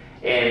that,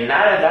 and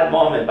not at that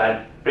moment,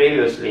 but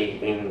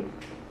previously, in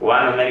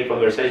one of many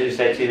conversations, she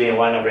said she didn't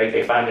want to break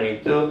the family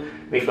in two,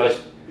 because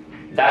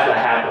that's what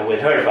happened with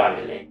her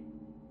family.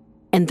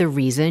 And the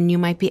reason, you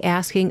might be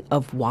asking,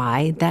 of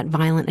why that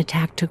violent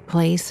attack took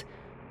place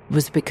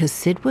was because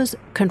Sid was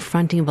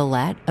confronting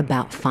Villette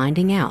about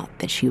finding out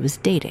that she was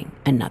dating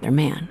another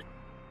man.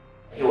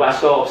 He was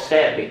so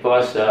upset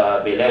because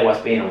Villette was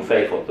being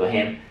unfaithful to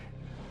him.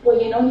 Well,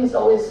 he's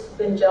always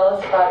been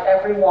jealous about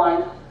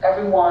everyone,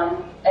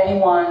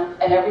 anyone,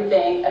 and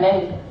everything, and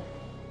anything.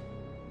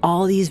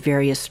 All these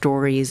various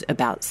stories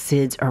about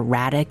Sid's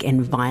erratic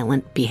and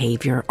violent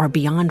behavior are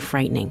beyond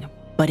frightening,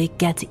 but it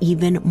gets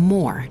even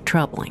more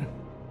troubling.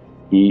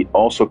 He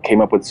also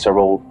came up with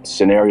several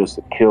scenarios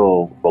to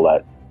kill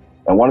Villette.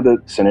 And one of the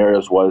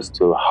scenarios was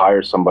to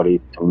hire somebody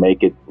to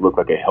make it look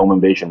like a home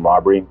invasion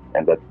robbery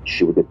and that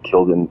she would get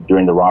killed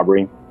during the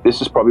robbery.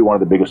 This is probably one of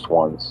the biggest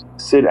ones.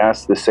 Sid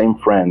asked the same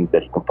friend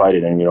that he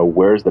confided in,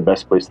 where's the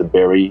best place to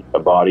bury a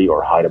body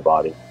or hide a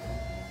body?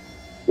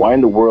 Why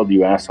in the world do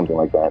you ask something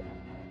like that?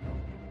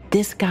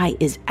 This guy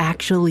is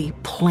actually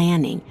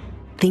planning,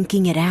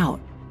 thinking it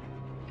out.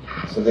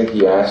 Something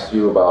he asked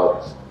you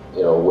about,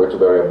 where to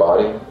bury a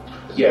body?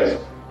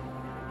 Yes.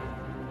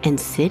 And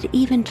Sid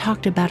even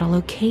talked about a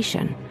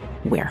location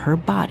where her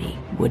body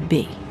would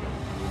be.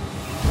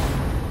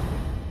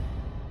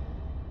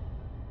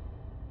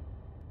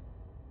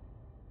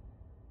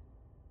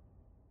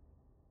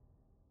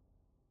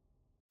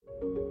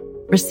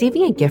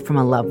 Receiving a gift from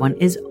a loved one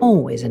is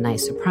always a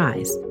nice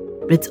surprise,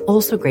 but it's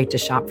also great to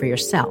shop for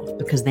yourself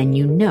because then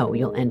you know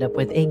you'll end up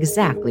with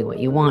exactly what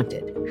you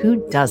wanted.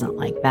 Who doesn't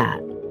like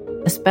that?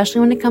 Especially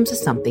when it comes to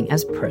something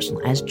as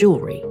personal as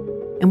jewelry.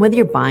 And whether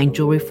you're buying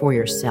jewelry for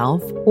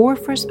yourself or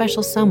for a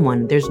special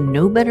someone, there's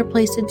no better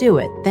place to do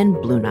it than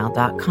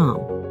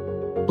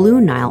BlueNile.com. Blue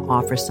Nile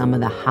offers some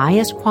of the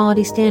highest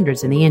quality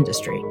standards in the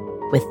industry,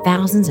 with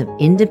thousands of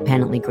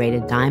independently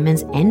graded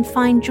diamonds and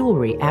fine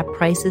jewelry at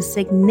prices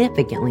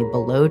significantly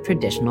below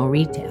traditional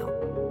retail.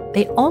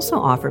 They also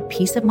offer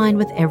peace of mind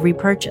with every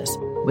purchase,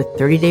 with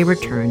 30-day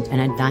returns and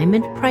a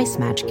diamond price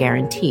match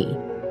guarantee.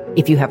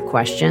 If you have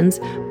questions,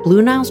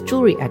 Blue Nile's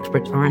jewelry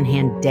experts are on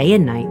hand day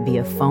and night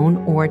via phone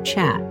or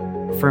chat.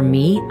 For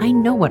me, I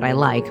know what I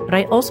like, but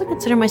I also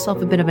consider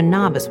myself a bit of a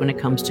novice when it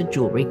comes to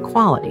jewelry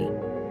quality.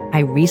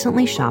 I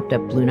recently shopped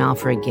at Blue Nile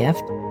for a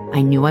gift.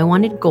 I knew I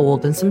wanted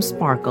gold and some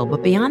sparkle,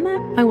 but beyond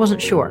that, I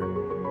wasn't sure.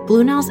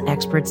 Blue Nile's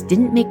experts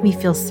didn't make me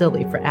feel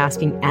silly for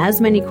asking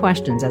as many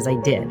questions as I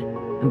did.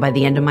 And by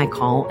the end of my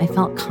call, I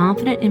felt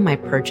confident in my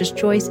purchase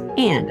choice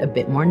and a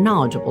bit more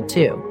knowledgeable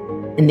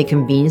too. And the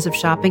convenience of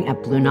shopping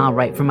at Blue Nile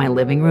right from my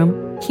living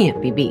room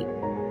can't be beat.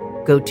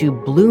 Go to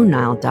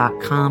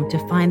BlueNile.com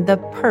to find the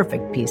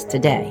perfect piece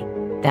today.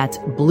 That's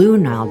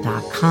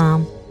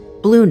BlueNile.com,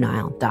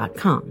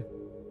 BlueNile.com.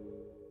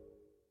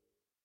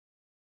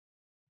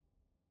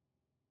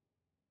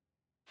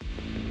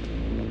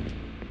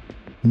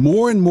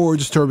 More and more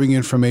disturbing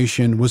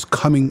information was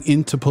coming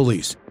into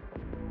police.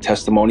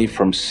 Testimony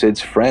from Sid's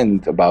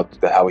friend about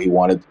how he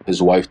wanted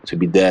his wife to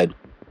be dead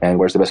and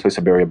where's the best place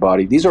to bury a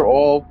body. These are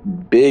all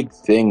big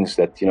things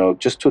that,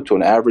 just to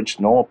an average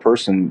normal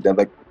person, they're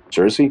like,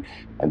 seriously?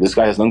 And this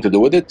guy has nothing to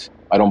do with it?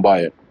 I don't buy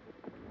it.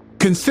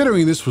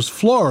 Considering this was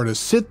Florida,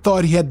 Sid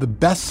thought he had the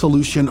best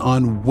solution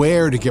on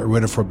where to get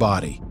rid of her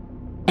body.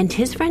 And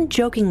his friend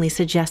jokingly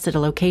suggested a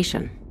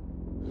location.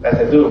 As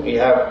I do, we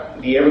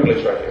have the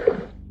Everglades right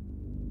here.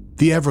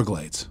 The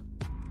Everglades.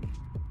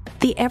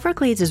 The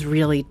Everglades is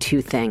really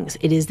two things.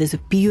 It is this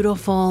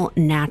beautiful,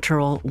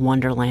 natural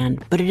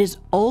wonderland, but it is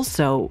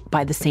also,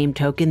 by the same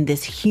token,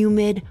 this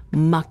humid,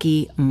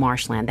 mucky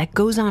marshland that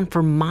goes on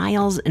for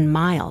miles and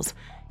miles.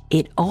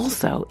 It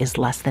also is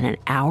less than an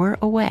hour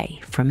away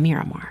from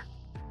Miramar.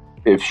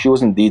 If she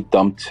was indeed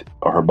dumped,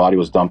 or her body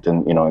was dumped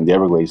in the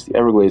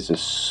Everglades is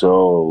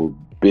so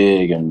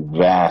big and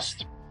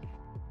vast.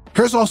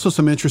 Here's also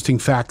some interesting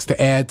facts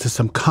to add to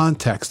some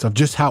context of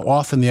just how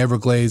often the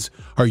Everglades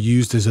are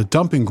used as a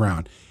dumping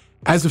ground.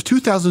 As of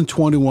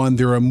 2021,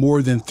 there are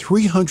more than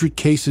 300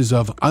 cases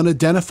of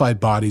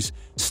unidentified bodies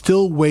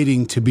still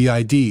waiting to be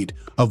ID'd,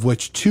 of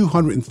which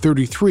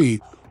 233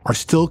 are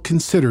still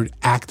considered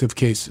active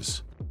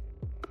cases.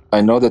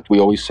 I know that we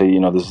always say,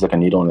 this is like a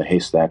needle in a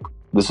haystack.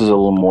 This is a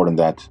little more than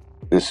that.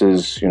 This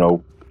is,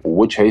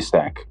 which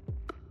haystack?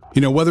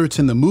 Whether it's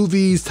in the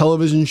movies,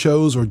 television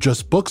shows, or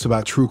just books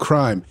about true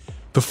crime,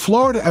 the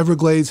Florida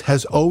Everglades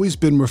has always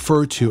been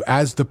referred to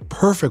as the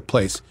perfect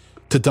place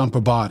to dump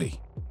a body.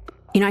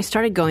 I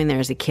started going there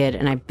as a kid,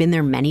 and I've been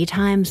there many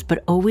times,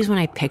 but always when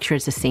I picture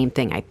it's the same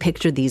thing. I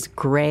picture these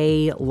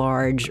gray,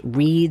 large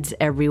reeds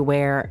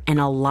everywhere and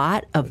a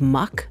lot of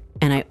muck,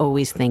 and I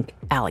always think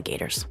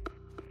alligators.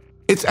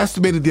 It's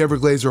estimated the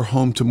Everglades are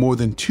home to more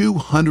than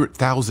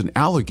 200,000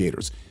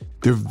 alligators.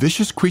 They're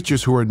vicious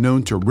creatures who are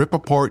known to rip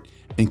apart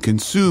and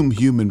consume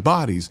human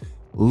bodies,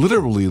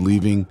 literally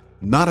leaving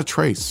not a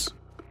trace.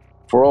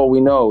 For all we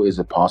know, is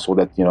it possible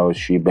that,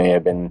 she may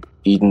have been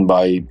eaten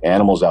by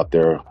animals out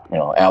there,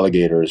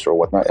 alligators or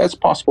whatnot? That's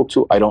possible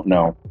too. I don't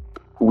know.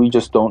 We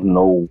just don't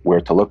know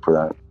where to look for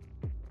that.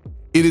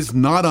 It is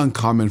not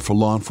uncommon for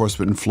law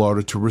enforcement in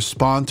Florida to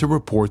respond to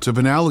reports of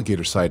an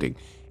alligator sighting.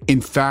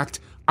 In fact,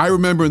 I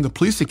remember in the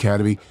police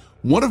academy,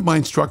 one of my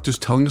instructors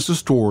telling us a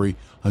story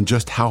on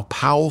just how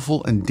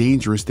powerful and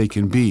dangerous they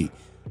can be.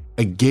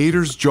 A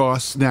gator's jaw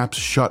snaps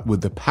shut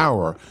with the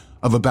power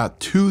of about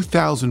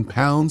 2,000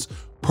 pounds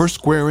per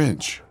square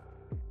inch.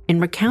 In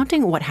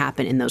recounting what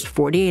happened in those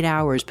 48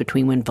 hours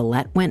between when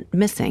Valette went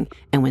missing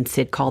and when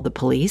Sid called the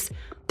police,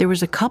 there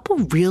was a couple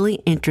really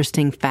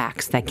interesting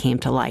facts that came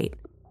to light.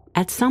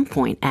 At some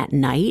point at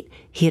night,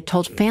 he had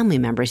told family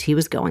members he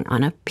was going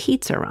on a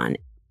pizza run.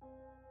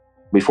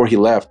 Before he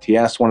left, he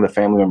asked one of the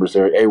family members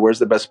there, hey, where's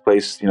the best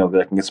place,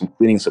 that I can get some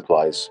cleaning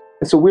supplies?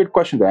 It's a weird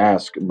question to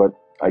ask, but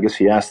I guess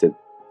he asked it.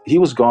 He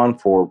was gone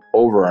for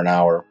over an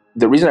hour.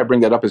 The reason I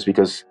bring that up is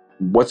because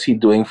what's he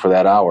doing for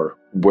that hour?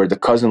 Where the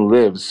cousin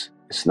lives,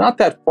 it's not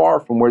that far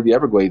from where the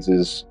Everglades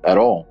is at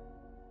all.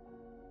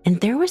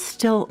 And there was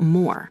still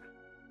more.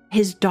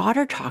 His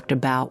daughter talked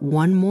about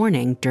one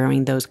morning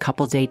during those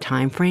couple-day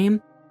time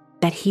frame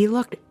that he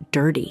looked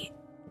dirty,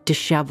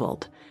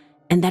 disheveled,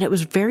 and that it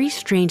was very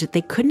strange that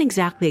they couldn't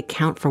exactly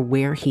account for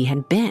where he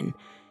had been.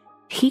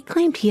 He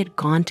claimed he had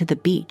gone to the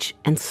beach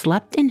and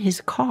slept in his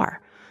car.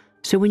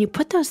 So when you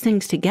put those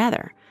things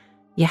together,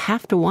 you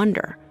have to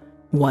wonder,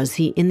 was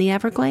he in the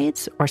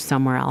Everglades or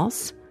somewhere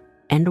else,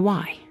 and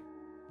why?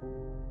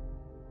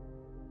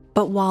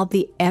 But while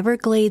the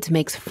Everglades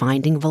makes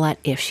finding Valette,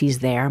 if she's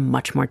there,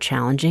 much more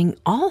challenging,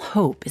 all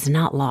hope is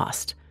not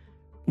lost.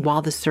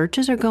 While the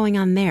searches are going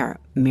on there,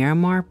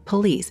 Miramar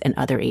police and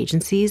other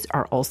agencies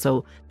are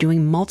also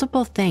doing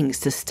multiple things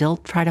to still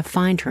try to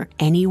find her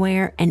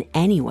anywhere and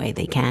any way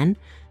they can,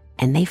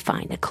 and they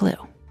find a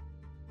clue.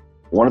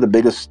 One of the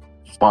biggest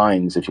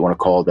finds, if you want to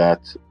call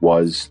that,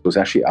 was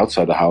actually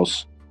outside the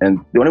house.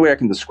 And the only way I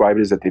can describe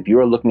it is that if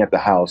you're looking at the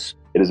house,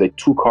 it is a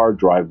 2-car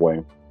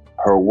driveway.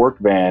 Her work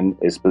van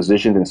is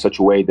positioned in such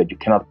a way that you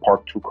cannot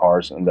park 2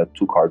 cars in that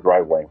 2-car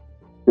driveway.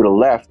 To the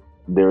left,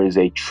 there is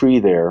a tree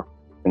there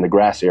in the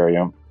grass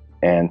area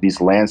and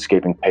these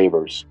landscaping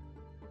pavers.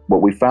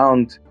 What we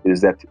found is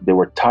that there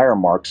were tire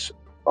marks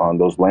on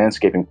those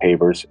landscaping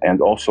pavers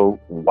and also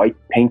white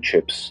paint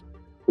chips.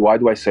 Why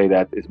do I say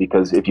that? Is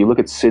because if you look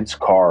at Sid's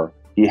car,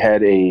 he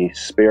had a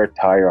spare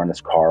tire on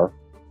his car.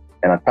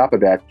 And on top of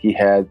that, he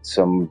had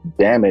some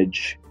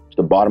damage to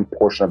the bottom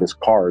portion of his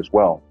car as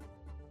well.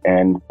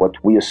 And what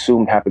we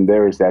assumed happened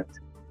there is that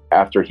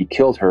after he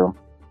killed her,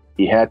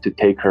 he had to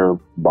take her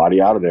body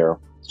out of there.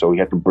 So he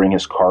had to bring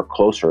his car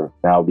closer.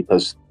 Now,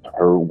 because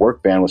her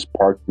work van was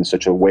parked in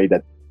such a way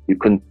that you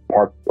couldn't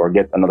park or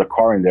get another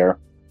car in there,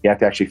 he had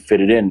to actually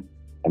fit it in.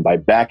 And by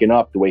backing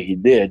up the way he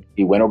did,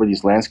 he went over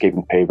these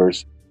landscaping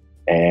pavers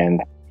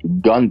and he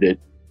gunned it,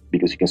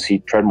 because you can see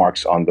tread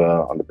marks on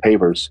the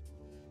pavers.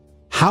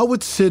 How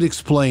would Sid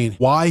explain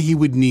why he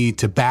would need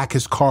to back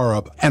his car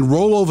up and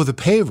roll over the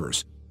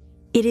pavers?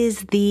 It is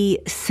the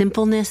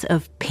simpleness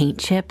of paint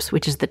chips,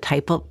 which is the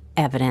type of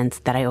evidence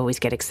that I always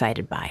get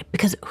excited by.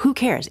 Because who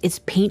cares? It's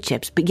paint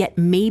chips. But yet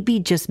maybe,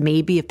 just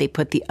maybe, if they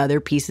put the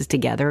other pieces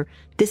together,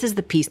 this is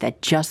the piece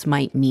that just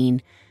might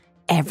mean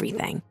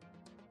everything.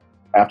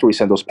 After we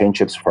sent those paint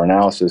chips for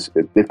analysis,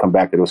 it did come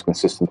back that it was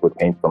consistent with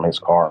paint from his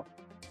car.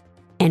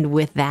 And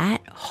with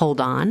that, hold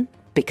on,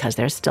 because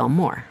there's still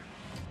more.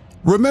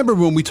 Remember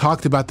when we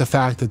talked about the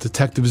fact that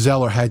Detective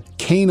Zeller had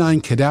canine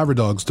cadaver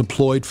dogs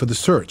deployed for the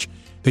search?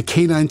 The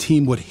canine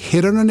team would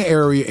hit on an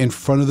area in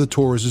front of the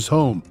Torres'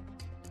 home.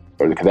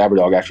 The cadaver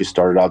dog actually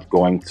started out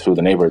going through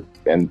the neighborhood,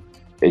 and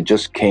it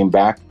just came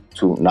back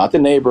to not the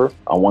neighbor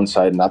on one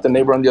side, not the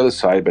neighbor on the other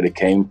side, but it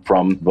came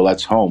from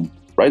Valette's home,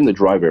 right in the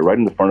driveway, right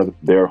in the front of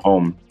their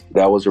home.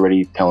 That was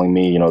already telling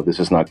me, this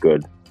is not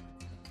good.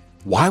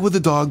 Why would the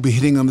dog be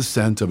hitting on the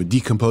scent of a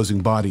decomposing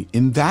body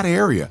in that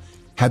area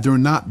had there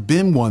not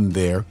been one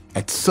there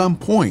at some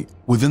point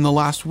within the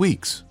last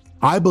weeks?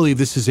 I believe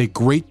this is a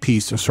great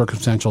piece of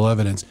circumstantial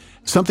evidence,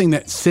 something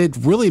that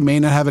Sid really may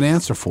not have an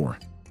answer for.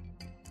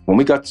 When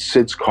we got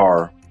Sid's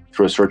car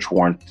through a search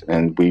warrant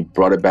and we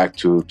brought it back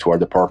to our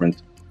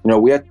department,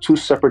 we had 2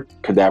 separate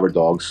cadaver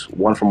dogs,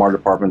 one from our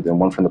department and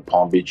one from the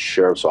Palm Beach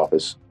Sheriff's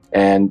Office.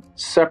 And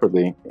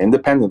separately,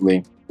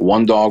 independently,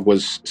 one dog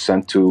was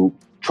sent to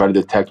try to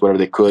detect whatever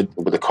they could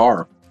with the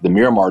car. The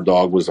Miramar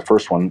dog was the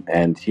first one,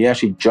 and he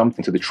actually jumped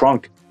into the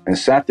trunk and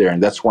sat there,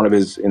 and that's one of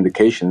his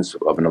indications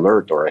of an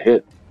alert or a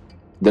hit.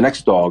 The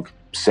next dog,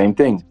 same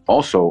thing,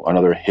 also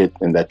another hit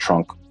in that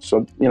trunk.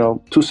 So,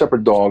 2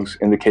 separate dogs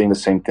indicating the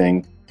same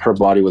thing. Her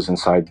body was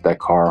inside that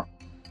car.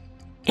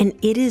 And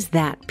it is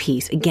that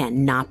piece,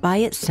 again, not by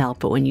itself,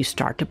 but when you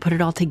start to put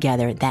it all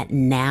together, that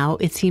now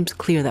it seems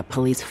clear that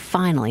police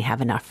finally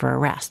have enough for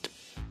arrest.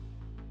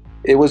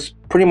 It was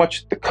pretty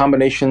much the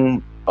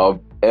combination of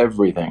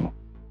everything.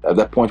 At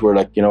that point, we're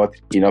like, you know what,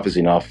 enough is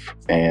enough.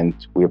 And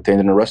we obtained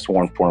an arrest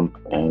warrant for him,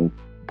 and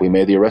we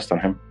made the arrest on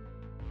him.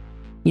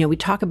 We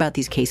talk about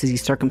these cases,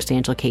 these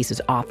circumstantial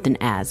cases, often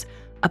as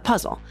a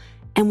puzzle.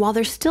 And while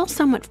they're still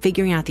somewhat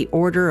figuring out the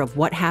order of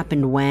what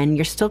happened when,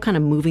 you're still kind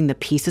of moving the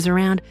pieces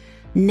around,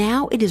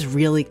 now it is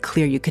really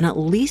clear you can at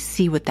least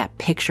see what that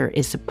picture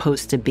is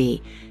supposed to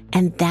be.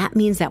 And that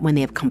means that when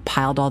they have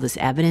compiled all this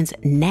evidence,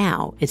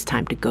 now it's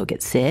time to go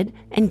get Sid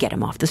and get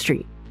him off the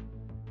street.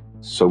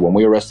 So when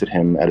we arrested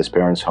him at his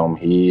parents' home,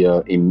 he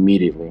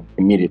immediately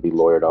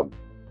lawyered up.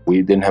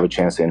 We didn't have a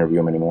chance to interview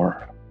him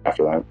anymore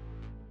after that.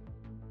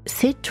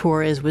 Sid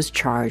Torres was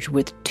charged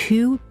with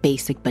 2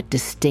 basic but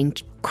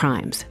distinct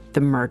crimes: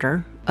 the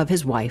murder of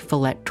his wife,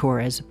 Valette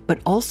Torres, but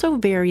also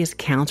various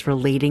counts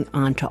relating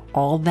onto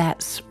all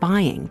that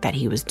spying that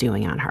he was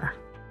doing on her.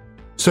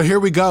 So here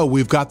we go.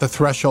 We've got the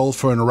threshold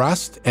for an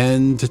arrest,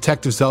 and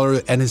Detective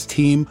Zeller and his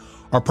team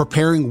are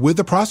preparing with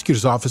the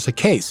prosecutor's office a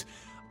case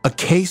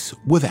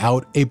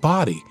without a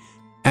body.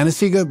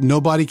 Anna-Sigga, no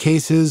body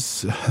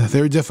cases,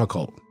 they're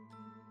difficult.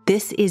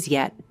 This is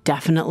yet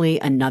definitely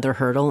another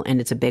hurdle,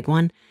 and it's a big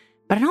one,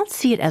 but I don't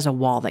see it as a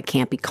wall that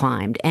can't be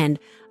climbed. And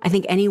I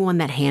think anyone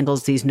that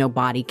handles these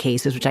no-body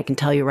cases, which I can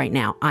tell you right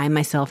now, I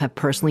myself have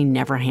personally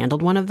never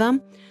handled one of them.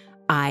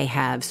 I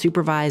have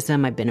supervised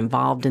them, I've been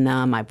involved in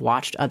them, I've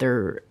watched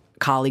other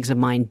colleagues of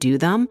mine do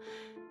them,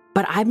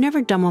 but I've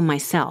never done one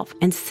myself.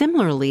 And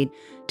similarly,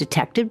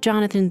 Detective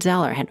Jonathan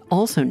Zeller had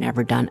also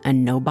never done a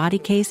no-body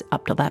case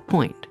up to that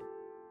point.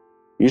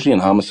 Usually in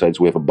homicides,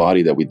 we have a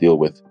body that we deal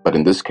with. But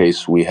in this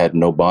case, we had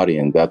no body,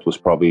 and that was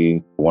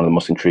probably one of the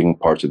most intriguing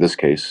parts of this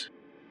case.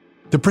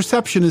 The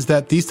perception is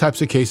that these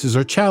types of cases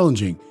are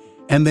challenging.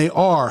 And they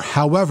are.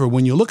 However,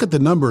 when you look at the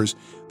numbers,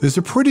 there's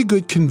a pretty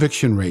good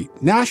conviction rate.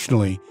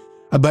 Nationally,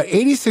 about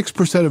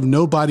 86% of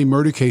no-body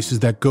murder cases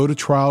that go to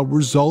trial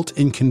result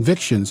in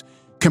convictions.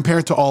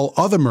 Compared to all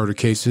other murder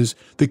cases,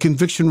 the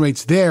conviction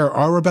rates there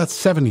are about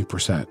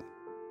 70%.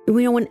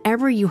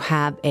 Whenever you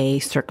have a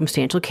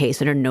circumstantial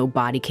case, and a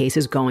no-body case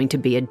is going to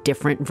be a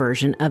different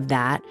version of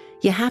that,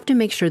 you have to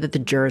make sure that the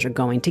jurors are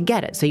going to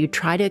get it. So you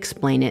try to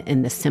explain it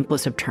in the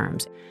simplest of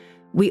terms.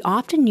 We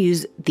often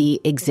use the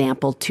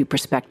example to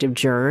prospective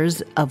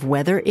jurors of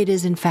whether it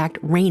is in fact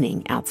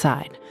raining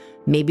outside.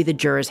 Maybe the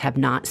jurors have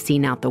not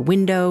seen out the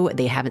window,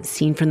 they haven't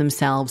seen for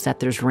themselves that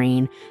there's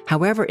rain.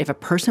 However, if a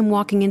person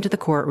walking into the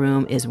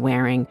courtroom is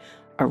wearing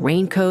a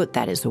raincoat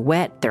that is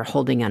wet, they're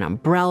holding an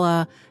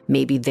umbrella,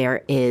 maybe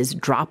there is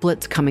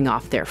droplets coming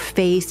off their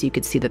face, you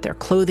could see that their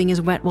clothing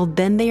is wet, well,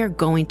 then they are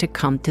going to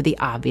come to the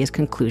obvious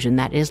conclusion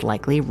that it is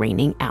likely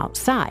raining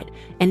outside.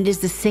 And it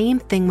is the same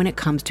thing when it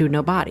comes to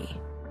no body.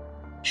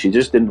 She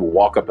just didn't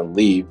walk up and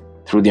leave.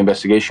 Through the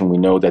investigation, we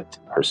know that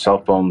her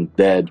cell phone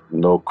dead,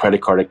 no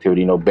credit card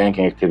activity, no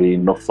banking activity,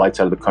 no flights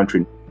out of the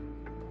country.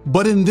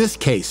 But in this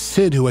case,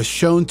 Sid, who has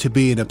shown to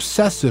be an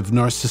obsessive,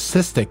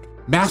 narcissistic,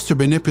 master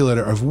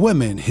manipulator of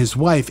women, his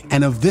wife,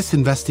 and of this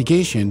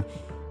investigation,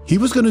 he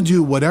was going to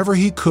do whatever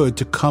he could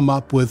to come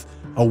up with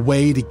a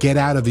way to get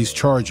out of these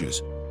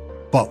charges.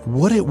 But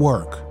would it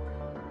work?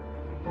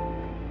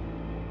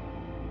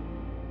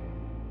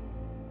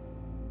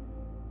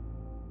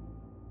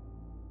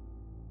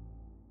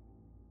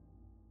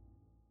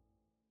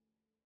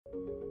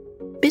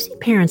 Busy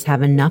parents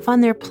have enough on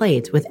their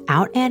plates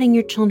without adding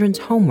your children's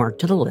homework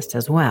to the list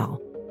as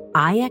well.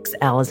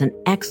 IXL is an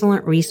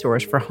excellent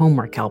resource for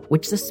homework help,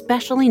 which is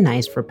especially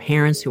nice for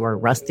parents who are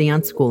rusty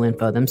on school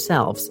info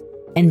themselves.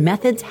 And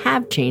methods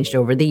have changed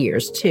over the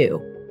years,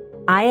 too.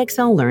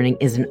 IXL Learning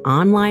is an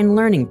online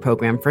learning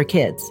program for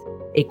kids.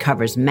 It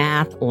covers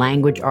math,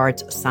 language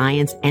arts,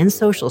 science, and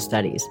social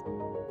studies.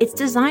 It's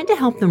designed to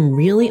help them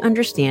really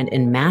understand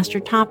and master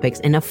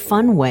topics in a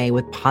fun way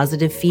with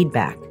positive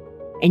feedback.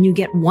 And you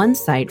get one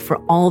site for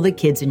all the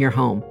kids in your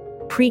home,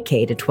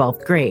 pre-K to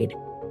 12th grade.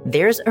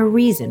 There's a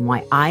reason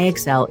why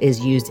IXL is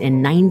used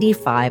in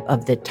 95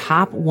 of the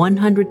top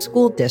 100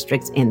 school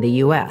districts in the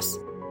U.S.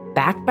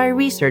 Backed by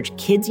research,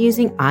 kids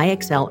using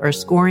IXL are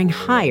scoring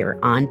higher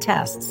on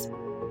tests.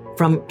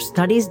 From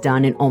studies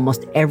done in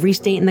almost every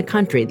state in the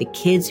country, the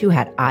kids who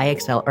had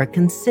IXL are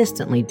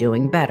consistently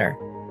doing better.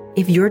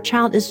 If your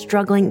child is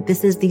struggling,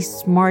 this is the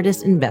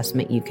smartest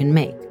investment you can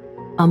make.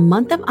 A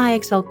month of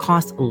IXL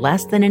costs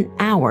less than an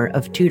hour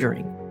of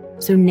tutoring.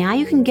 So now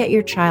you can get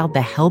your child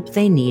the help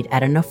they need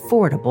at an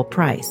affordable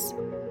price.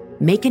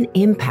 Make an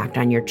impact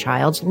on your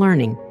child's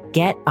learning.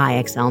 Get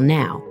IXL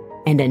now.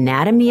 And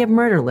Anatomy of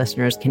Murder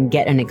listeners can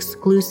get an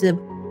exclusive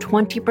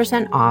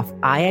 20% off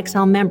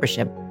IXL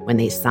membership when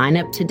they sign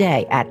up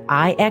today at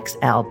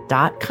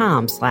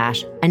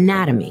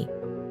IXL.com/anatomy.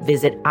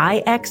 Visit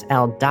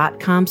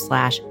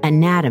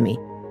IXL.com/anatomy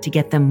to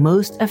get the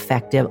most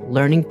effective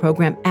learning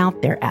program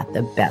out there at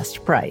the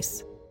best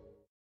price.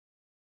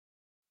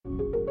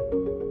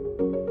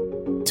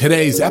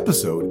 Today's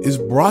episode is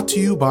brought to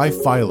you by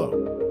Philo.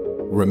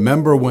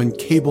 Remember when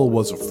cable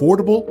was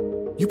affordable?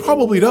 You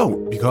probably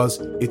don't,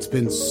 because it's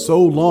been so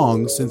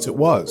long since it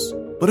was.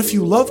 But if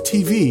you love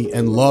TV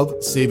and love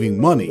saving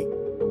money,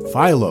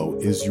 Philo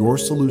is your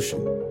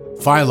solution.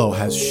 Philo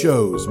has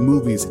shows,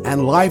 movies,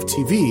 and live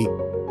TV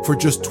for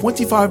just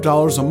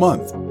 $25 a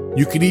month.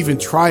 You can even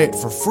try it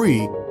for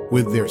free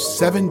with their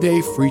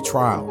 7-day free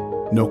trial.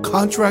 No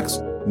contracts,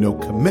 no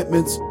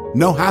commitments,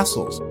 no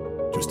hassles.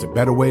 Just a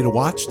better way to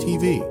watch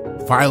TV.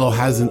 Philo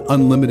has an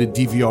unlimited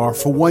DVR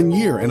for 1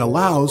 year and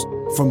allows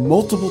for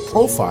multiple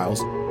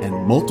profiles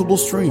and multiple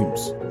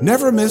streams.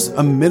 Never miss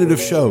a minute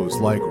of shows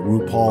like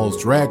RuPaul's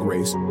Drag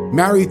Race,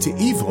 Married to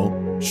Evil,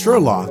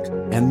 Sherlock,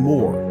 and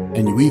more.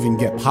 And you even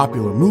get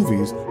popular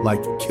movies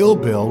like Kill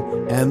Bill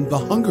and The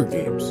Hunger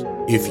Games.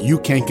 If you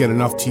can't get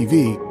enough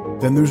TV,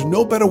 then there's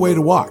no better way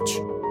to watch.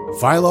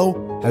 Philo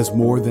has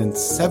more than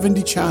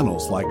 70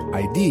 channels like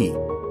ID,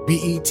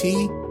 BET,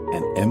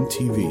 and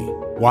MTV.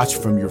 Watch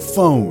from your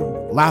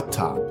phone,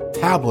 laptop,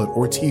 tablet,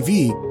 or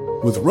TV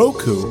with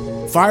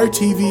Roku, Fire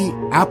TV,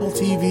 Apple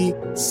TV,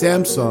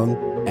 Samsung,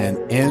 and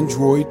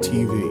Android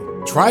TV.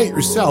 Try it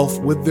yourself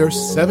with their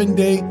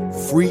 7-day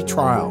free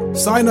trial.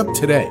 Sign up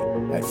today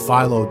at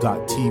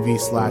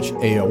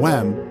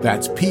philo.tv/AOM.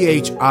 That's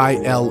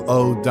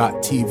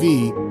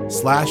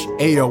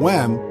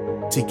philo.tv/AOM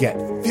to get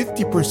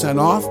 50%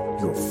 off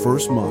your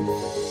first month.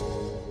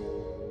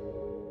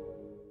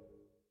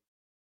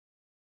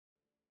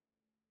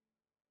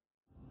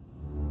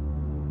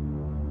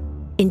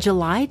 In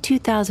July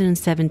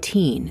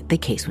 2017, the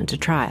case went to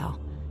trial.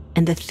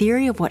 And the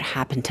theory of what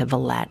happened to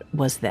Valette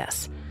was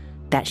this: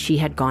 that she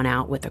had gone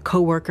out with a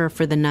coworker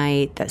for the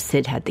night, that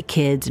Sid had the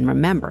kids, and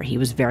remember, he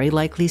was very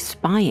likely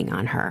spying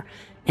on her.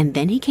 And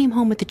then he came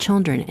home with the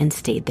children and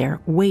stayed there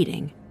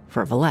waiting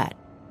for Valette.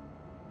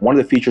 One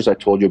of the features I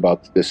told you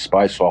about this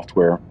spy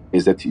software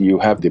is that you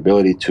have the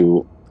ability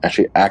to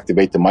actually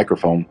activate the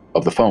microphone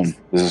of the phone.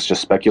 This is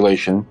just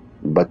speculation,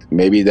 But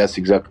maybe that's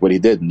exactly what he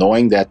did,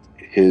 knowing that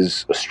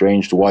his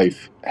estranged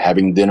wife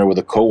having dinner with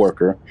a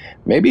coworker,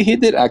 maybe he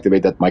did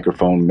activate that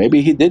microphone.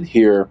 Maybe he did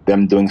hear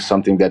them doing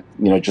something that,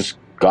 just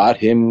got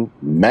him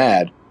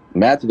mad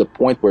to the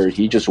point where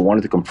he just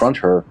wanted to confront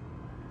her.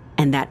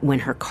 And that when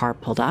her car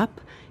pulled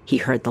up, he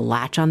heard the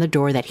latch on the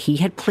door that he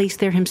had placed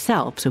there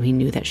himself, so he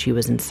knew that she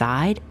was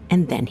inside,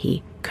 and then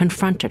he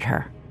confronted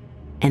her.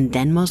 And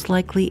then, most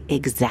likely,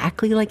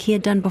 exactly like he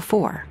had done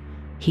before,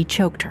 he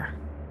choked her.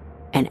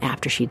 And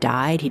after she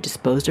died, he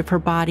disposed of her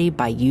body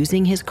by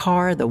using his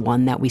car, the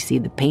one that we see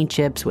the paint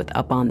chips with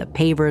up on the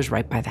pavers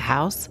right by the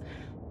house.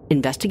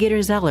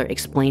 Investigator Zeller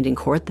explained in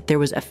court that there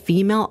was a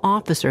female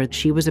officer.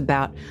 She was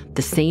about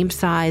the same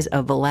size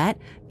of Valette,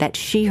 that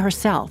she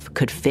herself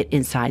could fit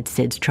inside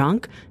Sid's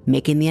trunk,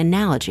 making the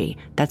analogy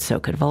that so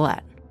could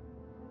Valette.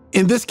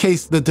 In this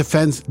case, the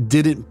defense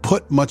didn't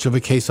put much of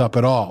a case up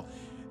at all.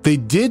 They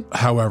did,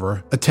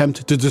 however,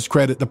 attempt to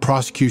discredit the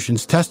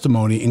prosecution's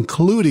testimony,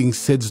 including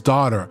Sid's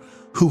daughter,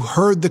 who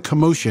heard the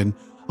commotion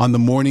on the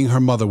morning her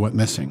mother went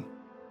missing.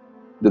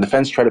 The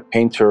defense tried to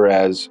paint her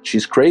as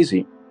she's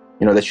crazy,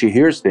 that she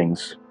hears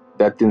things.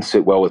 That didn't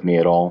sit well with me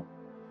at all.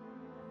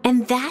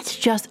 And that's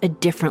just a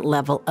different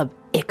level of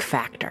ick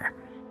factor.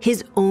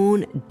 His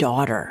own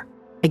daughter.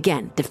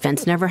 Again,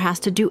 defense never has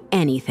to do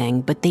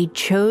anything, but they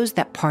chose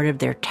that part of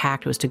their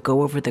tact was to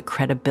go over the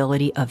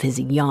credibility of his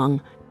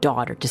young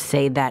daughter, to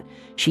say that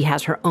she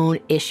has her own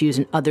issues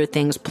and other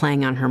things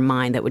playing on her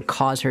mind that would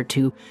cause her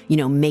to,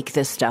 make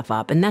this stuff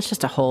up. And that's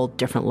just a whole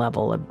different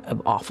level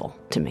of awful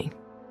to me.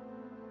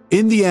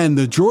 In the end,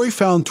 the jury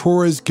found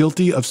Torres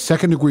guilty of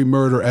second-degree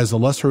murder as a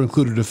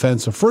lesser-included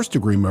offense of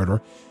first-degree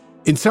murder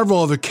in several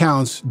other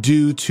counts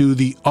due to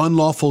the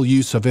unlawful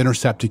use of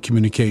intercepted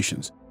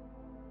communications.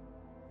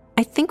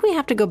 I think we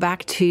have to go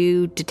back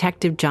to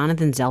Detective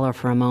Jonathan Zeller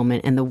for a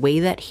moment and the way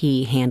that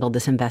he handled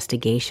this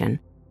investigation.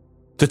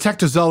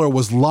 Detective Zeller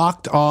was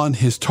locked on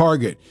his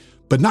target,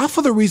 but not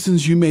for the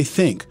reasons you may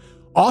think.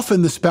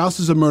 Often, the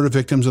spouses of murder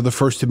victims are the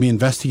first to be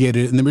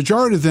investigated, and the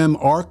majority of them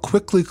are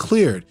quickly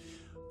cleared.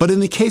 But in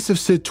the case of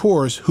Sid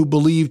Torres, who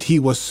believed he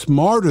was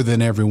smarter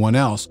than everyone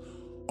else,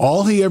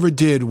 all he ever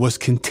did was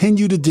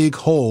continue to dig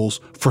holes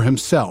for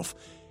himself,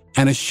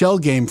 and a shell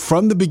game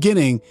from the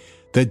beginning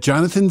that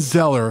Jonathan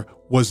Zeller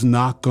was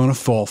not going to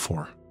fall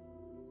for.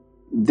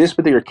 This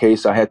particular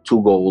case, I had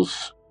two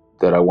goals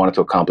that I wanted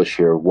to accomplish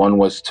here. One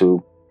was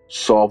to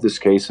solve this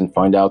case and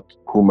find out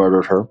who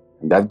murdered her.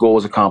 And that goal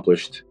was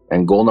accomplished.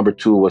 And goal number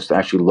two was to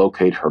actually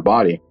locate her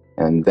body.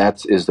 And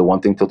that is the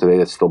one thing till today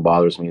that still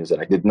bothers me, is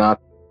that I did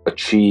not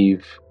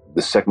achieve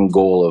the second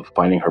goal of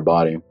finding her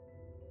body.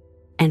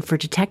 And for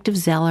Detective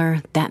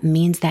Zeller, that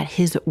means that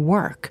his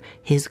work,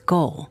 his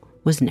goal,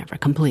 was never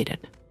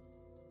completed.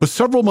 But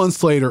several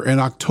months later, in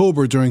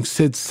October, during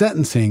Sid's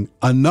sentencing,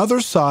 another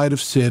side of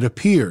Sid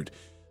appeared.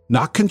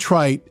 Not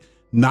contrite,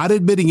 not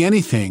admitting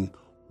anything.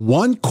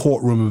 One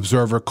courtroom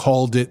observer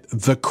called it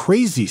the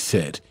crazy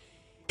Sid.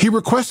 He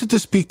requested to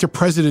speak to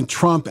President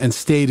Trump and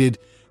stated,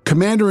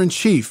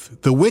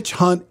 "Commander-in-Chief, the witch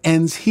hunt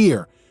ends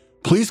here.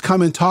 Please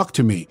come and talk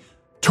to me."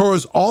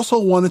 Torres also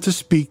wanted to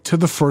speak to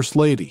the First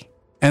Lady.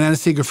 And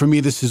Anna-Sigga, for me,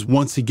 this is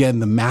once again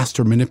the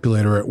master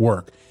manipulator at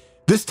work.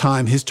 This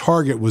time, his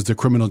target was the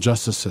criminal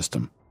justice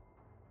system.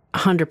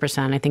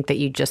 100%. I think that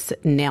you just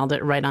nailed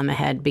it right on the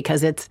head,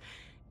 because it's,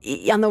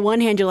 on the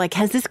one hand, you're like,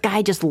 has this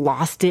guy just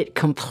lost it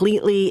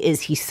completely?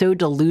 Is he so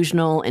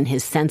delusional in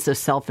his sense of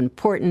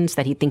self-importance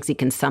that he thinks he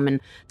can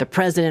summon the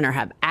president or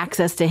have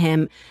access to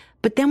him?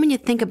 But then when you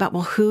think about,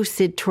 who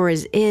Sid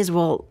Torres is,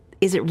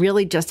 is it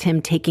really just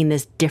him taking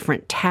this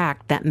different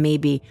tack that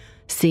maybe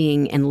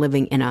seeing and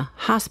living in a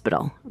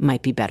hospital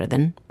might be better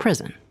than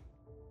prison?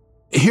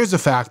 Here's a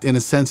fact, in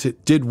a sense,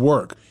 it did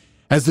work,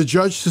 as the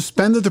judge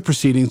suspended the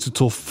proceedings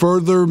until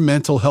further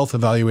mental health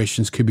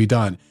evaluations could be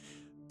done.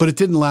 But it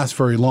didn't last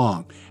very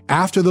long.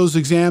 After those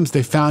exams,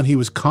 they found he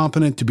was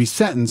competent to be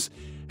sentenced,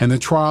 and the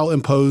trial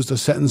imposed a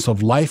sentence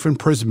of life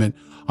imprisonment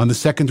on the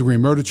second-degree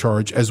murder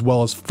charge, as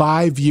well as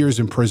 5 years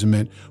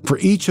imprisonment for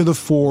each of the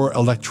 4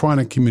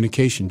 electronic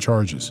communication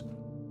charges.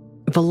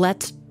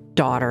 Valette's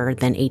daughter,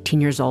 then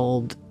 18 years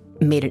old,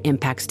 made an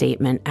impact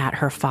statement at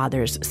her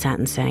father's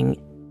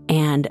sentencing,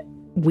 and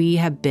we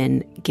have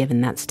been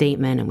given that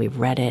statement and we've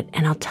read it.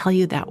 And I'll tell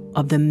you that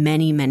of the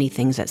many, many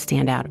things that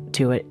stand out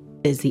to it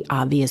is the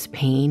obvious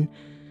pain.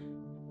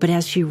 But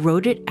as she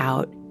wrote it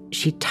out,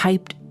 she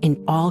typed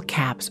in all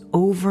caps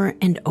over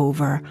and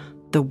over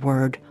the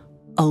word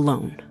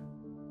alone.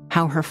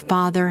 How her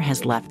father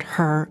has left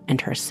her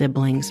and her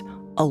siblings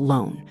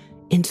alone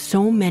in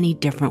so many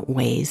different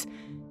ways.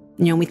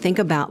 When we think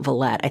about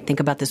Valette, I think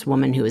about this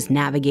woman who is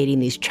navigating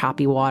these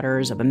choppy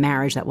waters of a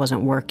marriage that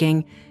wasn't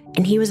working.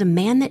 And he was a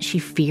man that she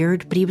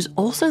feared, but he was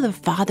also the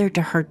father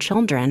to her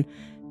children.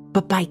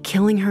 But by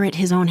killing her at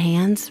his own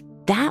hands,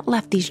 that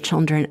left these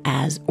children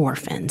as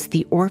orphans,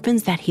 the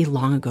orphans that he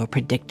long ago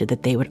predicted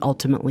that they would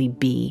ultimately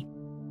be.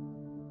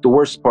 The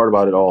worst part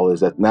about it all is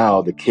that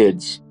now the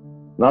kids,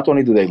 not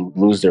only do they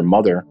lose their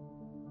mother,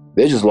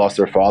 they just lost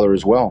their father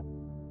as well.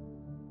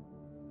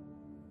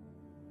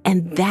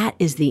 And that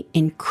is the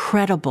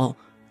incredible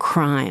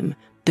crime,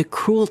 the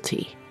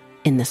cruelty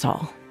in this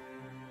all.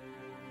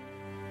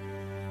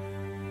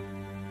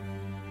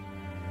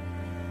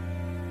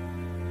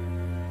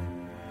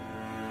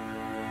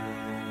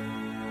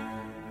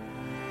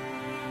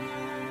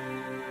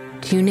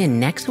 Tune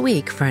in next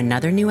week for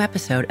another new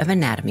episode of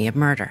Anatomy of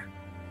Murder.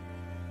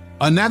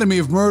 Anatomy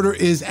of Murder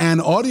is an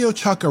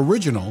AudioChuck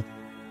original,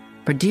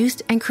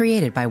 produced and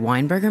created by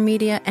Weinberger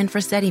Media and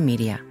Frasetti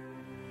Media.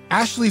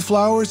 Ashley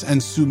Flowers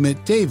and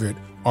Sumit David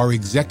are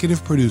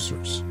executive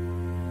producers.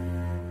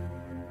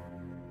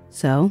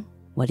 So,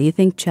 what do you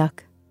think,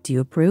 Chuck? Do you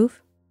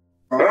approve?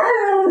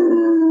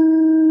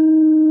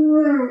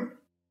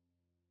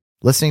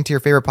 Listening to your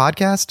favorite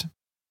podcast?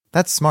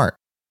 That's smart.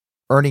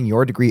 Earning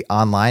your degree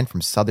online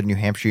from Southern New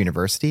Hampshire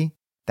University?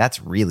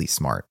 That's really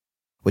smart.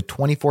 With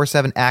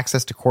 24/7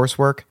 access to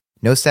coursework,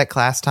 no set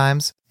class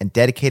times, and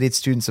dedicated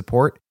student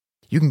support,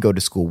 you can go to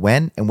school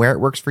when and where it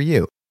works for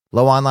you.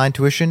 Low online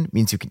tuition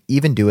means you can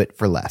even do it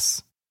for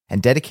less.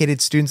 And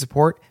dedicated student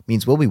support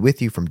means we'll be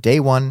with you from day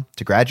one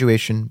to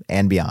graduation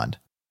and beyond.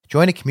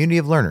 Join a community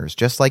of learners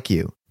just like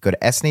you. Go to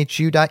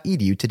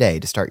snhu.edu today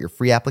to start your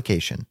free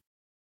application.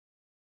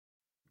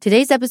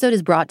 Today's episode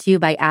is brought to you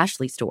by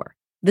Ashley Store,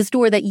 the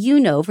store that you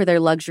know for their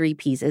luxury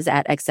pieces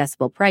at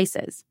accessible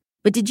prices.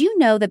 But did you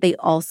know that they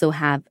also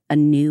have a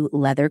new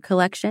leather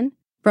collection?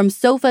 From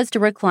sofas to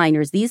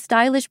recliners, these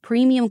stylish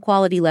premium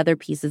quality leather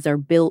pieces are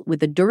built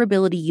with the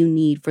durability you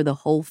need for the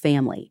whole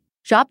family.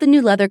 Shop the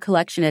new leather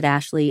collection at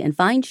Ashley and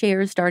find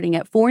chairs starting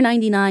at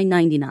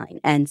 $499.99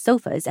 and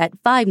sofas at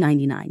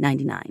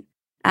 $599.99.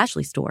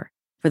 Ashley Store,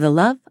 for the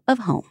love of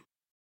home.